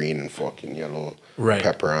red, green, and fucking yellow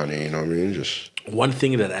pepper on it. You know what I mean? Just one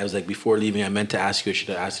thing that I was like before leaving, I meant to ask you. I should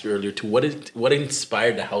have asked you earlier too. What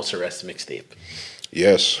inspired the House Arrest mixtape?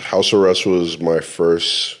 Yes, House Arrest was my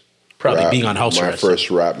first. Probably being on House Arrest. My first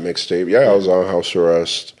rap mixtape. Yeah, I was on House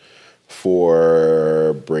Arrest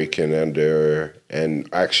for Break and Enter, and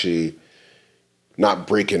actually not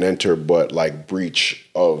Break and Enter, but like breach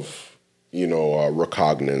of.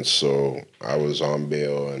 Recognizance. So I was on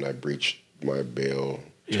bail and I breached my bail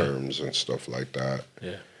terms and stuff like that.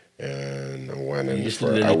 Yeah. And I went in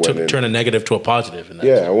turn a negative to a positive.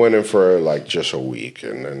 I went in for like just a week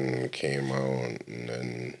and then came out and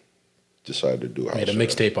then decided to do House Arrest. Made a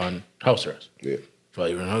mixtape on House Arrest. Yeah. While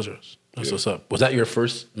you were in House Arrest. That's what's up. Was that your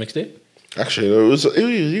first mixtape? Actually, it was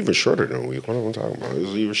even shorter than a week. What am I talking about? It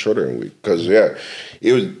was even shorter than a week because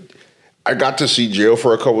it was. I got to see jail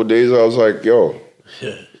for a couple of days. I was like, yo,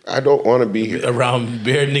 I don't want to be here around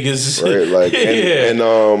bare niggas, right? Like, and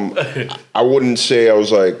I wouldn't say I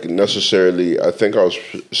was like necessarily. I think I was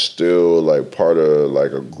still like part of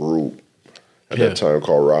like a group at that time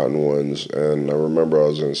called Rotten Ones, and I remember I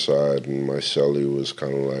was inside, and my cellie was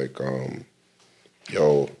kind of like,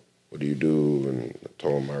 yo, what do you do? And I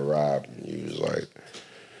told him I rap, and he was like,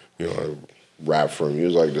 you know, I rap for him. He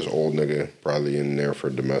was like this old nigga, probably in there for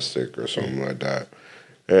domestic or something like that.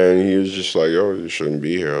 And he was just like, yo, you shouldn't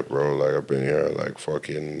be here, bro. Like, I've been here, like,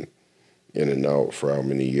 fucking in and out for how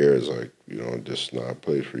many years? Like, you know, this is not a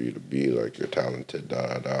place for you to be. Like, you're talented,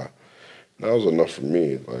 da-da-da. That was enough for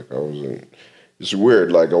me. Like, I wasn't, it's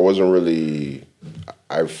weird. Like, I wasn't really,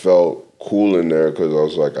 I felt cool in there because I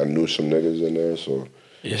was like, I knew some niggas in there, so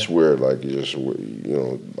it's weird. Like, you just, you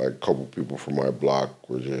know, like a couple people from my block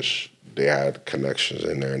were just, they had connections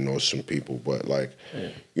in there and know some people, but like,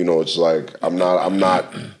 you know, it's like I'm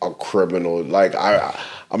not a criminal. Like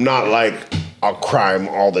I'm not like a crime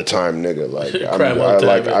all the time, nigga. Like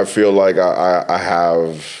I feel like I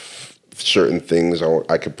have certain things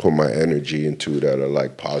I could put my energy into that are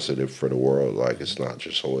like positive for the world. Like it's not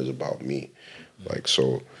just always about me. Like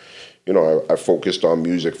so. You know, I focused on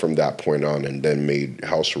music from that point on and then made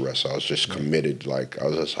House Arrest. I was just committed. Like, I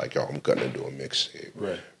was just like, yo, I'm going to do a mixtape.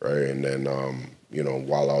 Right. And then, you know,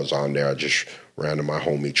 while I was on there, I just ran to my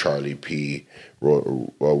homie Charlie P.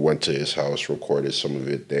 Went to his house, recorded some of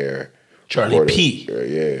it there. Charlie P?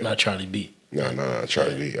 Yeah. Not Charlie B. No,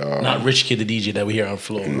 Charlie B. Not Rich Kid, the DJ that we hear on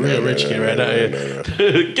Flow. Rich Kid right now. Get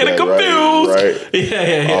it Right. confused.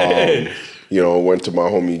 Yeah. You know, went to my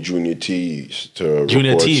homie Junior T to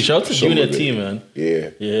Junior T. Shout out to Junior T, man. Yeah.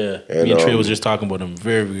 And me and Trey was just talking about him.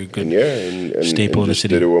 Very, very good. And staple in the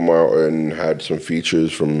city. Did it with and had some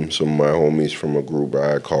features from some of my homies from a group I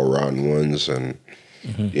had called Rotten Ones, and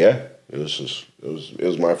it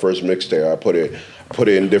was my first mixtape. I put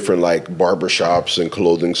it in different like barbershops and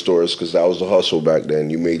clothing stores because that was the hustle back then.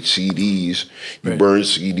 You made CDs, you burned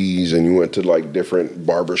CDs, and you went to like different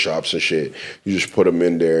barbershops and shit. You just put them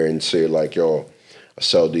in there and say like, yo, I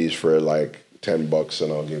sell these for like $10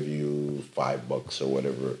 and I'll give you $5 or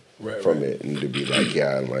whatever from it, and to be like,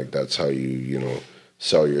 yeah, and like that's how you know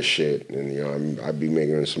sell your shit, and you know I'd be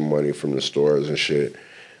making some money from the stores and shit.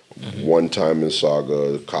 One time in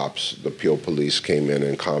Saga, the Peel Police came in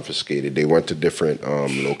and confiscated. They went to different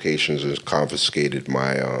locations and confiscated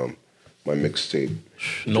my my mixtape.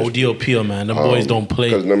 No deal, Peel, man. Them boys don't play.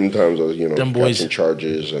 Because them times I was, you know, catching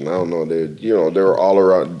charges, and I don't know, they were all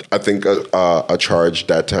around. I think a charge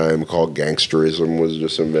that time called gangsterism was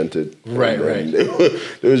just invented. Right. They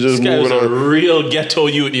was just this guy moving was a on. real ghetto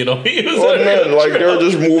youth, you know. He was Like they were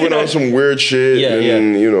just moving on some weird shit,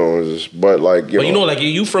 and you know, but like you know, like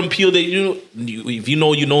you from Peel, if you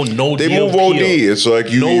know, no they deal. Move OD. Peel. It's like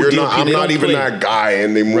I'm not even that guy,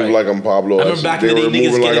 and they move like I'm Pablo. I remember back they in the were day,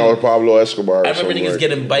 moving like I was Pablo Escobar. I remember niggas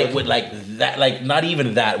getting bite with like that, like not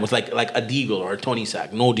even that, with like a Deagle or a Tony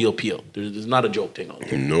Sack. No deal, Peel. There's not a joke thing on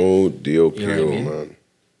there. No deal, Peel, you know what I mean? man.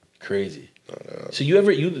 Crazy. So you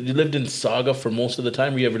lived in Saga for most of the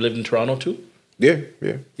time? Or you ever lived in Toronto too? Yeah.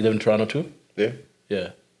 You live in Toronto too? Yeah.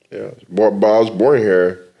 But I was born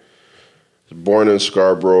here. Born in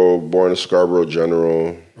Scarborough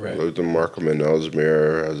General. Right. Lived in Markham and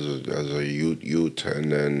Ellesmere as a youth,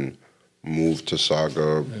 and then moved to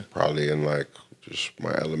Saga probably in like just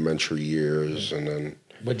my elementary years, and then.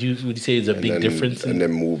 But would you say it's a big difference? And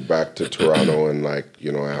then moved back to Toronto, and like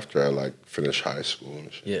you know after I like finished high school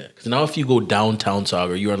and shit. Yeah, because now if you go downtown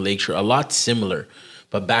Saga, you're on Lakeshore, a lot similar,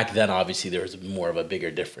 but back then obviously there was more of a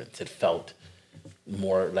bigger difference. It felt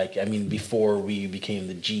more like, I mean, before we became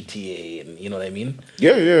the GTA, and you know what I mean?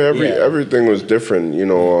 Yeah. Everything was different, you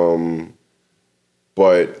know,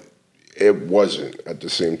 but it wasn't at the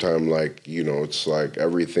same time. Like, you know, it's like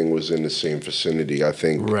everything was in the same vicinity. I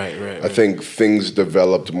think. Right. I think things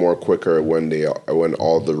developed more quicker when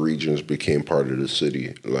all the regions became part of the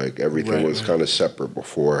city. Like everything was kind of separate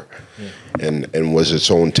before, and was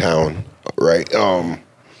its own town, right?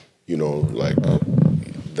 You know, like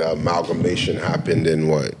the amalgamation happened in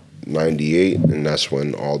what, 98, and that's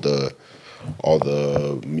when all the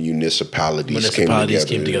municipalities came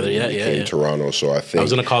together. Yeah. Toronto. So I think I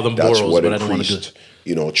was gonna call them that's boroughs, what but I don't want to increased,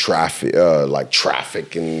 you know, traffic, like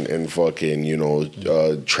traffic and fucking, you know,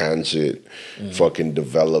 transit, fucking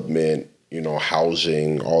development, you know,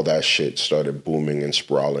 housing, all that shit started booming and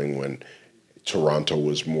sprawling when Toronto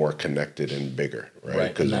was more connected and bigger, right?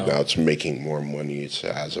 Because now it's making more money. It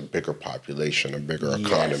has a bigger population, a bigger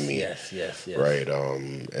economy. Yes. Right,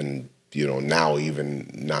 and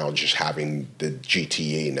now just having the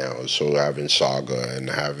GTA now, so having Saga and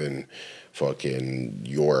having fucking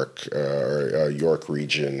York, York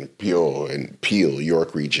region, Peel,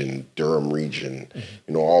 York region, Durham region,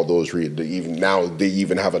 all those even now they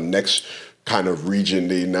even have a next kind of region.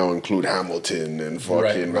 They now include Hamilton and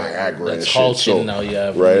fucking Niagara and shit. Halton so, now,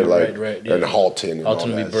 yeah. Right. Yeah. And Halton and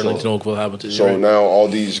Halton all be that. Burlington, Oakville, Hamilton. So now all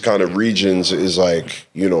these kind of regions is like,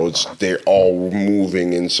 they're all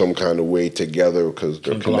moving in some kind of way together because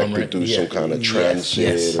they're connected through some kind of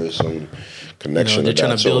transit or some connection. They're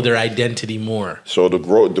trying to build their identity more. So the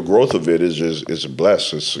growth of it is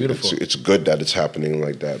blessed. It's beautiful. It's good that it's happening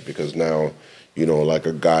like that, because now, like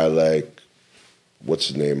a guy like, what's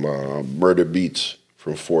his name, Murder Beats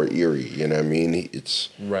from Fort Erie. You know what I mean? It's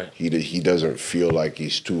right. He doesn't feel like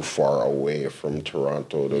he's too far away from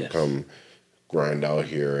Toronto to come grind out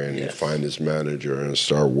here and find his manager and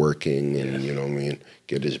start working and you know what I mean,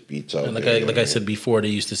 get his beats out. And like I said before, they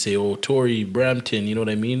used to say, "Oh, Tory, Brampton," you know what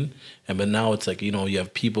I mean? But now it's like, you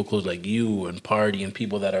have people close like you and Party and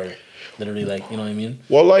people that are literally like, you know what I mean?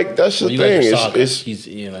 Well, like that's the thing. He's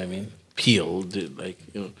you know what I mean? Peel, like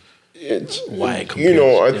It's why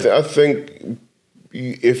I think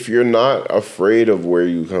if you're not afraid of where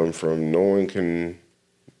you come from, no one can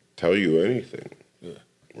tell you anything. Yeah.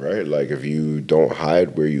 Right? Like if you don't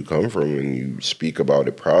hide where you come from and you speak about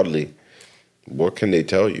it proudly, what can they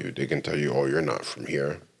tell you? They can tell you, "Oh, you're not from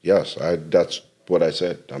here." Yes, that's what I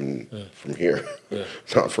said. I'm from here,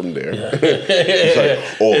 not from there. Yeah. It's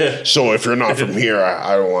like, so if you're not from here,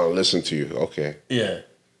 I don't want to listen to you. Okay. Yeah.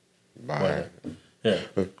 Bye. Yeah.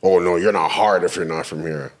 Oh no, you're not hard if you're not from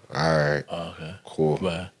here. All right. Oh, okay. Cool.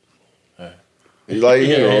 Bye. All right. Like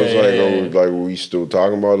it's like we still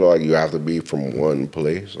talking about like you have to be from one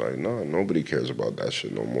place. Like no, nobody cares about that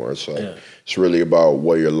shit no more. It's like it's really about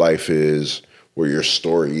what your life is, what your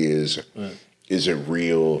story is. Right. Is it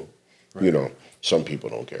real? Right. Some people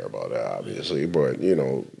don't care about that obviously, but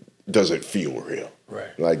does it feel real?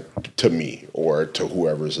 Right. Like to me or to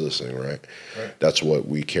whoever's listening, right? That's what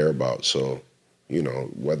we care about. So,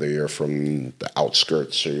 whether you're from the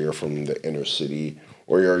outskirts or you're from the inner city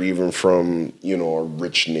or you're even from, a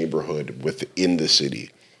rich neighborhood within the city,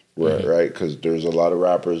 right? Because there's a lot of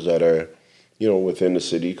rappers that are, within the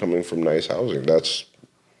city coming from nice housing. That's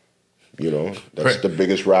the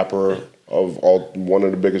biggest rapper of all, one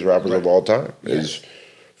of the biggest rappers of all time is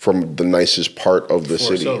from the nicest part of the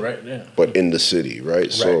city, but in the city,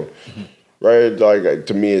 right? So, like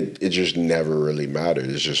to me, it just never really matters.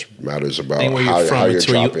 It just matters about how you're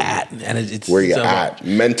dropping, and it's where you're at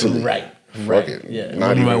mentally, right? Yeah.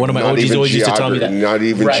 One of my OGs always used to tell me that. Not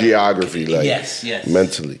even geography, like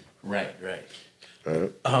mentally. Right.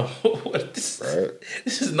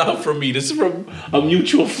 This is not from me. This is from a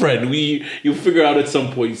mutual friend. You figure out at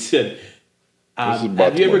some point. He said, "Have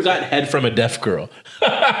you ever got head from a deaf girl?"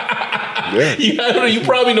 You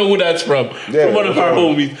probably know who that's from. From one of our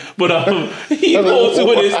homies. But he knows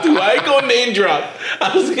who it is too. I ain't gonna name drop.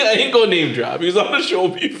 I ain't gonna name drop. He was on the show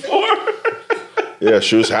before. Yeah,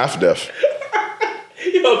 she was half deaf.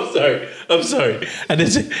 I'm sorry. And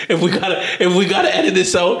if we gotta edit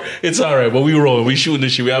this out, it's all right. But we rolling, we shooting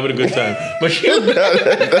this shit, we having a good time. But she was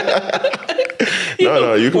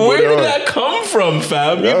no, you can. Where did that come from,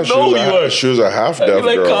 fam? Yeah, she was a half deaf girl.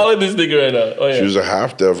 Like calling this nigga right now. Oh, yeah. She was a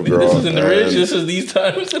half deaf girl. This is in the Ridge. This is these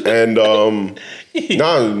times. And no,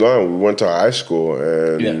 we went to high school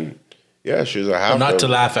and. Yeah, she was a half. Not to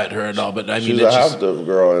laugh at her at all, but I mean, she was a half deaf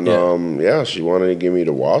girl, and she wanted to give me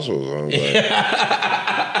the wassels. I was like,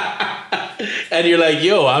 and you're like,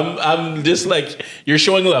 yo, I'm just like, you're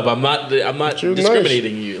showing love. I'm not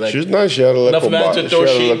discriminating you. Like, she was nice. She had a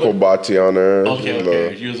little bati on her.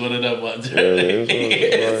 Okay. She was one of them ones.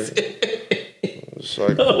 It's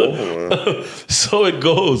like, cool, man. So it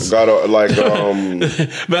goes. Man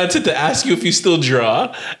said to ask you if you still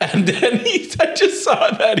draw, and then I just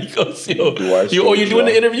saw that he goes, "Yo, you're doing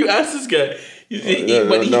the interview? Ask this guy."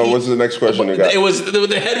 What's the next question? It was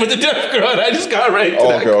the head with the deaf girl, and I just got right.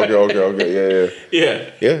 Okay.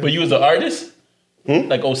 Yeah. But you was an artist.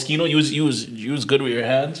 Like Oskino, you was good with your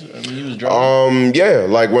hands. I mean, you was drawing. Yeah.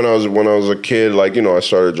 Like when I was a kid, like I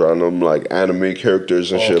started drawing them like anime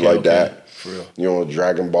characters and shit like that. For real.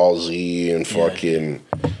 Dragon Ball Z and fucking,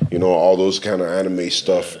 all those kind of anime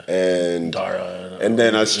stuff. And Dara. And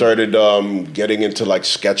then I started getting into like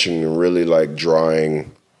sketching and really like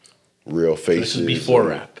drawing real faces. So this is before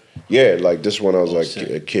rap. Yeah, like this when I was like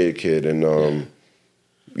a kid, and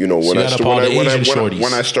when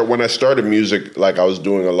I started music, like I was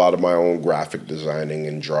doing a lot of my own graphic designing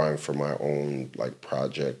and drawing for my own like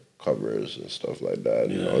project covers and stuff like that,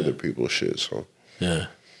 and other people's shit. So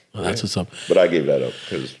Well, that's what's up. But I gave that up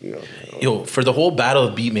because Yo, for the whole battle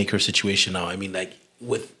of beatmaker situation now, I mean, like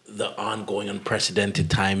with the ongoing unprecedented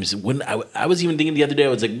times, when I was even thinking the other day, I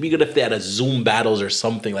was like, be good if they had a Zoom battles or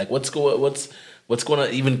something. Like, what's going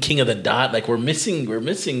on? Even King of the Dot, like we're missing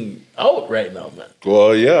out right now, man.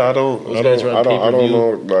 Well, yeah, I don't Those guys are on pay-per-view. know.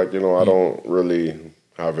 Like I don't really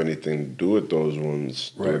have anything to do with those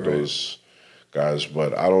ones, Right. those guys.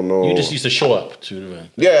 But I don't know. You just used to show up to the event.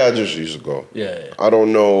 Yeah, I just used to go. Yeah. I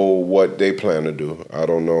don't know what they plan to do. I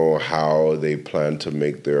don't know how they plan to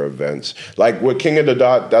make their events. Like with King of the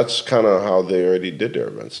Dot, that's kind of how they already did their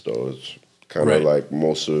events, though. It's kind of Right. like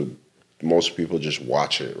most people just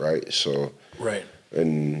watch it, right? So Right.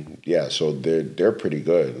 and yeah, so they're pretty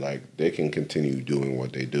good. Like they can continue doing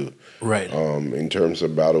what they do. Right. In terms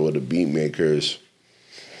of Battle of the Beatmakers,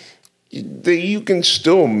 you can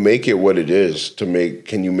still make it what it is.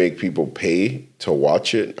 Can you make people pay to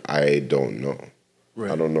watch it? I don't know.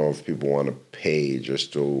 Right. I don't know if people want to pay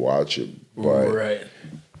just to watch it, but Right.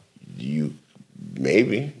 there may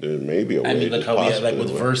be a way. I mean, like there's how we had, like possibly with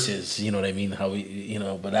a way. Versus, you know what I mean? How we,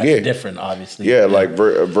 but that's Yeah. different, obviously. Yeah, like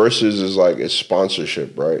Versus is like it's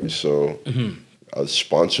sponsorship, right? So a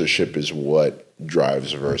sponsorship is what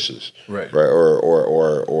drives Versus, Right. Right,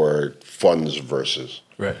 or funds Versus,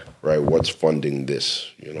 Right. right? What's funding this?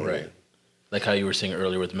 You know, Right. Like how you were saying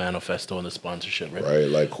earlier with Manifesto and the sponsorship, right? right?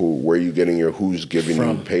 Like where you getting who's giving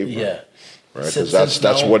you paper? Yeah. Right, Since because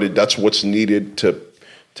that's now- that's what's needed to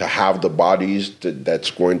have the bodies that's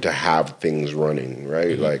going to have things running,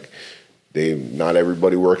 right? Like not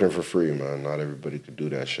everybody working for free, man. Not everybody could do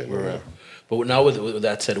that shit. Right. But now with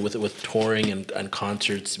that said, with touring and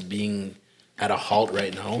concerts being at a halt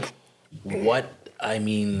right now, what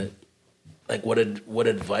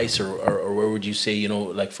advice or where would you say,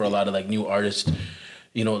 like for a lot of like new artists,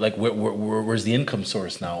 like where's the income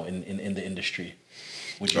source now in the industry?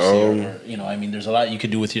 Would you say, there's a lot you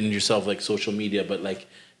could do within yourself, like social media, but like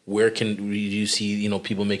where can you see,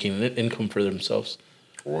 people making an income for themselves?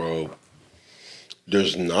 Well,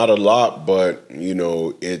 there's not a lot, but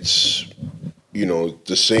it's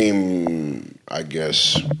the same, I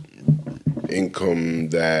guess, income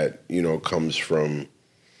that comes from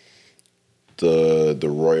the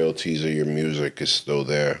royalties of your music is still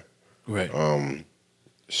there. Right.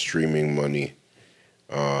 Streaming money.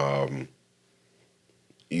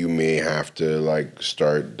 You may have to like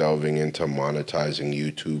start delving into monetizing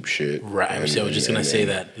YouTube shit. Right. I was just gonna say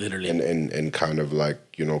that literally. And kind of like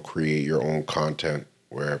create your own content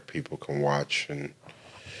where people can watch and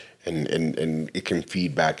it can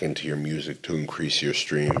feed back into your music to increase your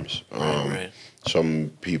streams. Right.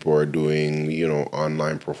 Some people are doing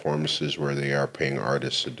online performances where they are paying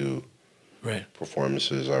artists to do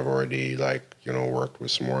performances. I've already worked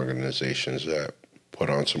with some organizations that put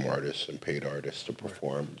on some artists and paid artists to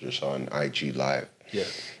perform just on IG Live. Yeah.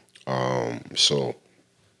 So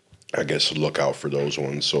I guess look out for those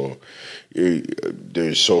ones. So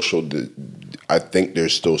there's I think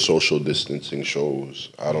there's still social distancing shows.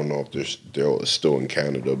 I don't know if they're still in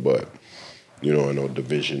Canada, but I know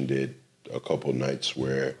Division did a couple nights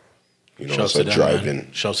where it's a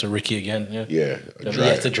drive-in. Shouts to Ricky again. Yeah. Yeah.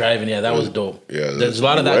 It's a drive-in. Yeah, that was dope. Yeah. There's a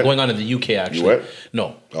lot of that going on in the UK actually. You went?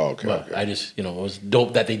 No. Oh, okay. But Okay. I just, it was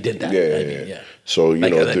dope that they did that. Yeah. So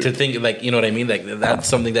to think like, you know what I mean? Like that's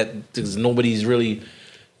something that nobody's really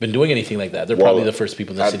been doing anything like that. They're probably the first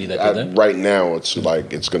people in the city that did that. Right now, it's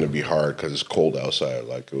like it's going to be hard because it's cold outside.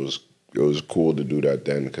 Like it was cool to do that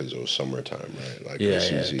then because it was summertime, right? Like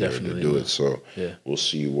it's easier to do it. So we'll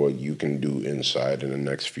see what you can do inside in the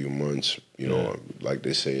next few months. Like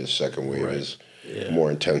they say, the second wave is more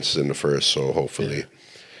intense than the first. So hopefully,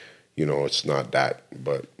 it's not that,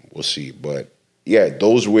 but we'll see. But yeah,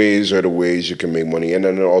 those ways are the ways you can make money, and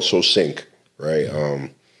then also sync, right?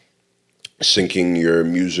 Syncing your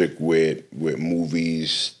music with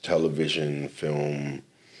movies, television, film,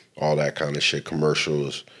 all that kind of shit,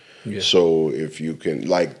 commercials. Yeah. So if you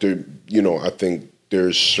can, I think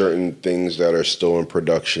there's certain things that are still in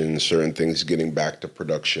production, certain things getting back to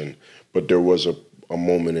production, but there was a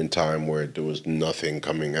moment in time where there was nothing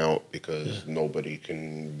coming out because nobody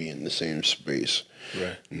can be in the same space.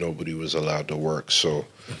 Right. Nobody was allowed to work. So,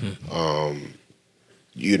 I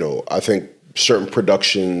think certain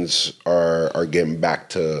productions are getting back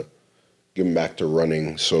to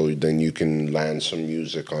running, so then you can land some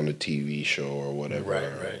music on a TV show or whatever.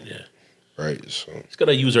 Right, yeah. Right, so it's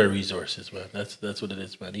gotta use our resources, man. That's what it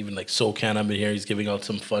is, man. Even like SoCan, I've been here. He's giving out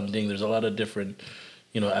some funding. There's a lot of different,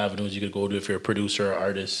 avenues you could go to if you're a producer or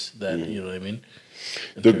artist. That you know what I mean.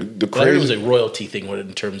 The crazy was a royalty thing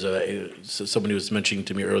in terms of somebody was mentioning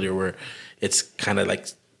to me earlier where it's kind of like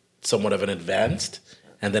somewhat of an advanced.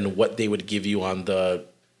 and then what they would give you on the,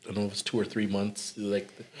 I don't know if it's 2 or 3 months, like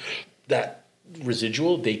that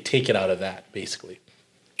residual, they take it out of that basically.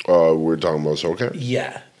 We're talking about SoCan?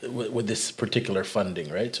 Yeah, with this particular funding,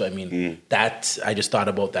 right? So I mean, that's, I just thought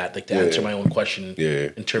about that, like to answer my own question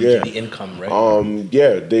in terms of the income, right?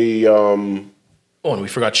 They Oh, and we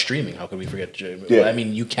forgot streaming. How could we forget? Well, I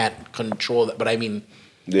mean, you can't control that, but I mean,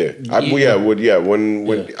 I didn't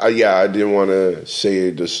want to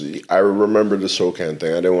say this. I remember the SoCan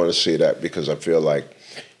thing. I didn't want to say that because I feel like,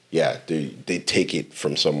 they take it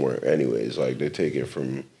from somewhere anyways. Like they take it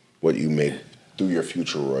from what you make through your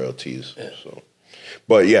future royalties. So,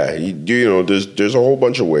 but you know, there's a whole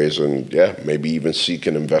bunch of ways, and maybe even seek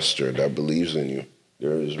an investor that believes in you.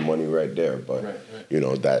 There's money right there, but you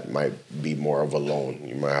know, that might be more of a loan.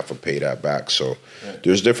 You might have to pay that back. So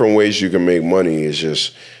there's different ways you can make money.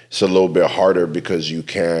 It's a little bit harder because you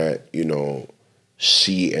can't, you know,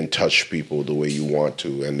 see and touch people the way you want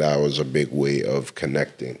to. And that was a big way of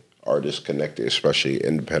connecting. Artists connected, especially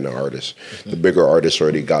independent artists. The bigger artists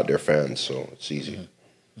already got their fans, so it's easy.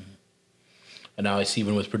 And now I see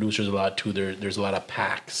even with producers a lot too, there's a lot of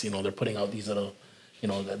packs. You know, they're putting out these little, you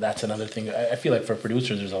know, that's another thing. I feel like for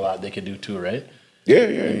producers, there's a lot they could do too, right? Yeah.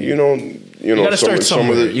 You know. You gotta start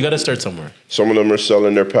somewhere. You gotta start somewhere. Some of them are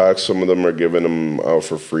selling their packs. Some of them are giving them out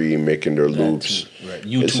for free, making their loops. Right.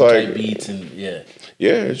 YouTube type beats and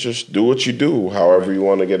it's just do what you do, however you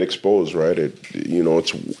want to get exposed, right?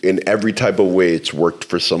 It's in every type of way. It's worked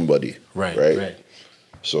for somebody, right?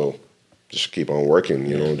 So just keep on working.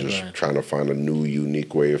 You know, just trying to find a new,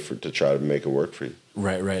 unique way to try to make it work for you.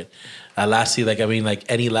 Right. Lastly, like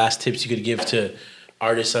any last tips you could give to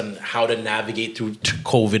artists on how to navigate through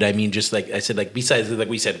COVID? I mean, just like I said, like besides, like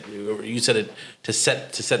we said, you said it to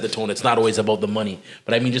set the tone. It's not always about the money,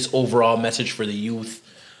 but I mean, just overall message for the youth.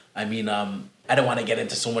 I mean, I don't want to get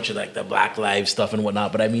into so much of like the Black Lives stuff and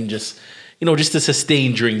whatnot, but I mean, just, you know, just to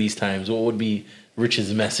sustain during these times. What would be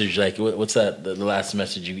Rich's message? Like, what's that? The last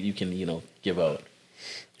message you can, you know, give out?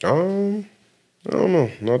 I don't know,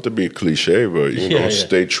 not to be cliche, but you know,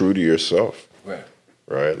 stay true to yourself.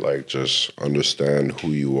 Right? Like, just understand who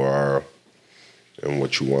you are and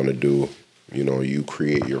what you want to do. You know, you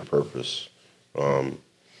create your purpose.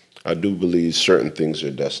 I do believe certain things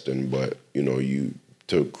are destined, but, you know,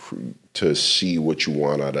 to see what you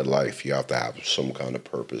want out of life, you have to have some kind of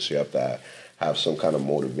purpose. You have to have some kind of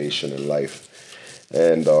motivation in life.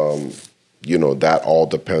 And, you know, that all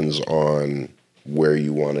depends on where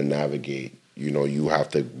you want to navigate. You know, you have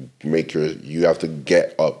to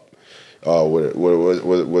get up. What does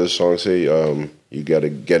the song say? You got to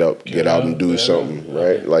get up, get out and do something,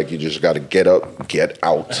 right? Okay. Like you just got to get up, get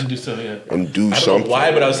out, and do something. And do something. I don't know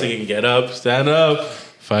why, but I was thinking, get up, stand up,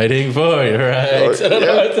 fighting for your rights. You can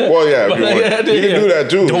do that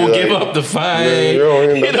too. Don't give up the fight.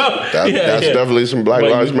 That's definitely some Black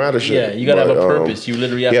Lives Matter shit. Yeah, you gotta have a purpose. You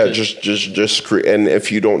literally have to. just create. And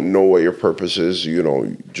if you don't know what your purpose is, you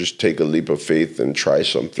know, just take a leap of faith and try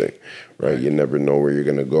something. Right? You never know where you're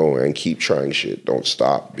gonna go, and keep trying shit. Don't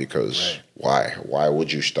stop, because why? Why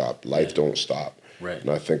would you stop? Life don't stop. Right.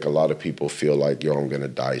 And I think a lot of people feel like, I'm gonna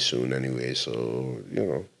die soon anyway. So you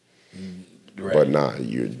know. But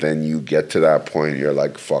then you get to that point, you're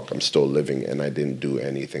like, fuck, I'm still living and I didn't do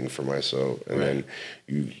anything for myself. And then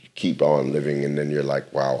you keep on living, and then you're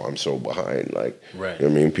like, wow, I'm so behind. Like, you know what I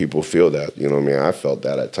mean? People feel that, you know what I mean? I felt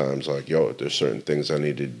that at times, like, there's certain things I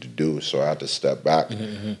needed to do. So I had to step back,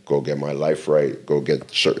 go get my life right, go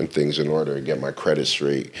get certain things in order, get my credit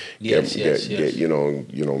straight, get you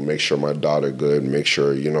know, make sure my daughter good, make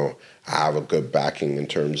sure, you know, I have a good backing in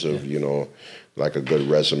terms of, you know, like a good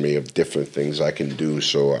resume of different things I can do.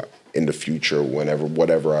 So in the future,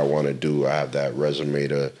 whatever I want to do, I have that resume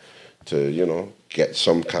to you know, get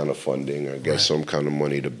some kind of funding or get some kind of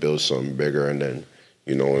money to build something bigger, and then,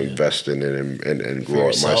 you know, invest in it and grow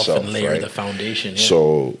it myself. And layer the foundation. Yeah.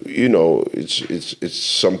 So, you know, it's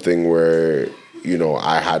something where, you know,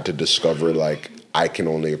 I had to discover, like, I can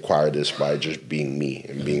only acquire this by just being me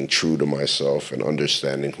and being true to myself and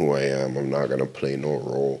understanding who I am. I'm not gonna play no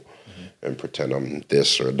role and pretend I'm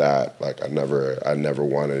this or that. Like, I never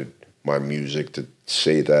wanted my music to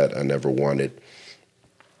say that. I never wanted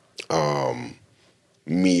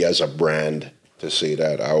me as a brand to say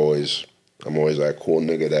that. I'm always that cool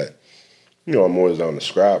nigga that, you know, I'm always down to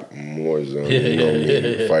scrap. I'm always down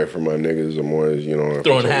to fight for my niggas. I'm always, you know,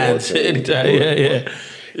 throwing hands anytime.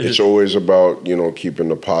 It's always about, you know, keeping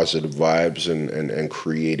the positive vibes and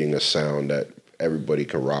creating a sound that everybody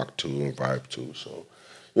can rock to and vibe to. So,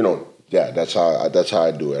 you know, that's how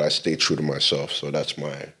I do it. I stay true to myself. So that's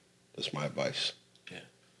my advice. Yeah,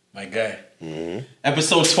 my guy.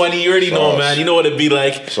 Episode 20, you already know, Sauce. man. You know what it'd be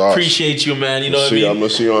like. Sauce. Appreciate you, man. You know what I mean? I'm gonna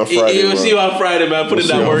see you on Friday. We'll see you on Friday, man. Put in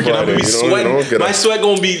that work, and I'm gonna be sweating. My sweat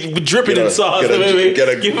gonna be dripping in sauce. Give me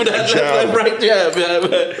that right jab, man.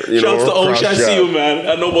 Shouts to Osh. I see you, man.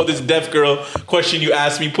 I know about this deaf girl question you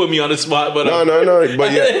asked me. Put me on the spot, but no.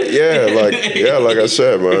 But like I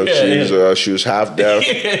said, man, she was half deaf.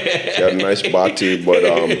 She had a nice body, but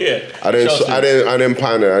I didn't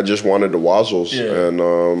pan it. I just wanted the wazzles, and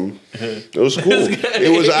it was cool.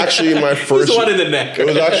 It was actually my first. This one in the neck. It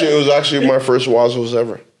was actually my first wazzles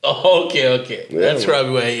ever. Oh, okay. Yeah, that's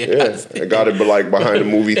probably why. I got it, but like behind the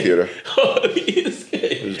movie theater.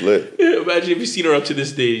 It was lit. Imagine if you seen her up to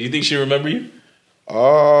this day. You think she remember you?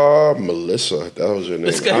 Melissa, that was her name.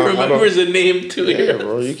 This guy remembers the name too. Yeah,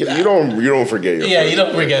 bro. You don't forget your. Yeah, you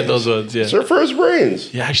don't forget those ones. Yeah, it's her first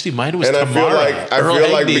brains. Yeah, actually, mine was. And Tamara. I feel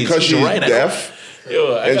like because she's deaf.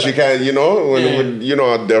 She can't, when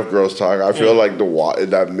how deaf girls talk, I feel like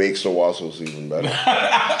that makes the wassels even better.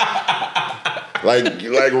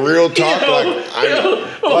 like real talk,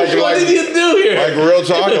 what did you do here? Like real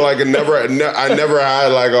talk, I never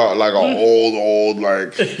had like a old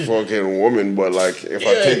like fucking woman, but like if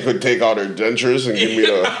I could take out her dentures and give me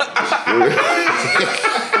the.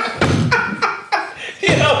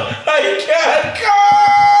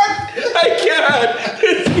 I can't.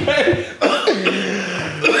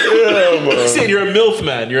 Yeah, man. Saying you're a MILF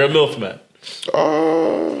man. You're a MILF man.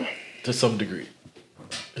 To some degree.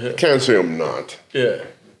 Can't say I'm not. Yeah.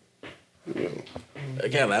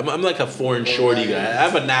 Again, I'm like a foreign shorty guy. I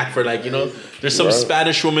have a knack for there's some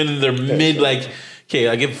Spanish women in their mid okay,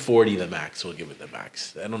 I give 40 the max. We'll give it the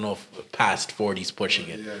max. I don't know if past 40's pushing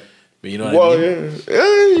it. Yeah. But you know what I mean?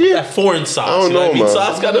 Yeah. That foreign sauce. I don't know, man.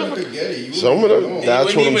 Sauce got some of them.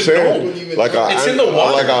 That's what I'm saying. Like it's in the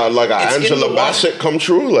water. Like a Angela Bassett come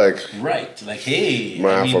true. Like right. Like hey,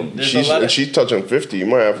 she's touching 50. You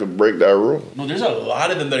might have to break that rule. No, there's a lot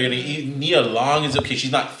of them that are gonna eat. Nia Long is okay.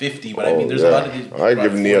 She's not 50, but I mean, there's a lot of these. I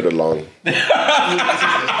give Nia the long.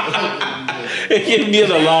 Give Nia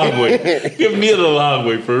the long way. Give Nia the long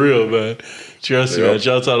way for real, man. Trust me, man.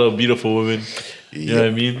 Shout out to a beautiful woman. You know what I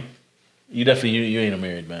mean? You definitely you ain't a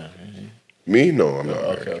married man. Right? Me? No, I'm not.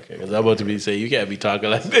 Okay. Because I'm about to say you can't be talking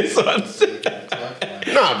like this on.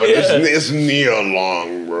 Nah, but it's Nia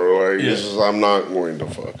Long, bro. Like I'm not going to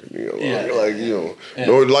fuck Nia Long. Yeah.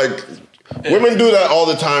 Like women do that all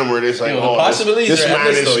the time where they say, the possibilities this man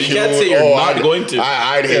is cute. You can't say you're not going to.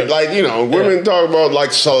 I'd hate women talk about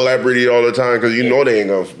like celebrity all the time because they ain't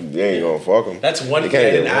gonna fuck them. That's one thing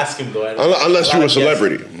I didn't ask him though. Unless you're a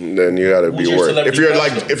celebrity, then you gotta be worried.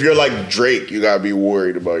 If you're like Drake, you gotta be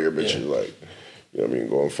worried about your bitches like. You know what I mean?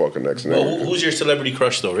 Go and fuck a next nigga. Well, who's your celebrity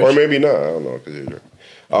crush though, Rich? Or maybe not. I don't know because you're Drake.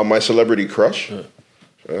 My celebrity crush.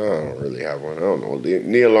 I don't really have one. I don't know.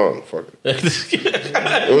 Nia Long. Fuck it.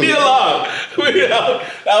 Nia Long.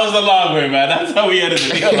 That was the long way, man. That's how we ended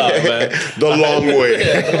it. Nia Long, man. The long way.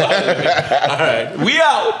 All right. We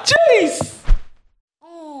out. Jeez.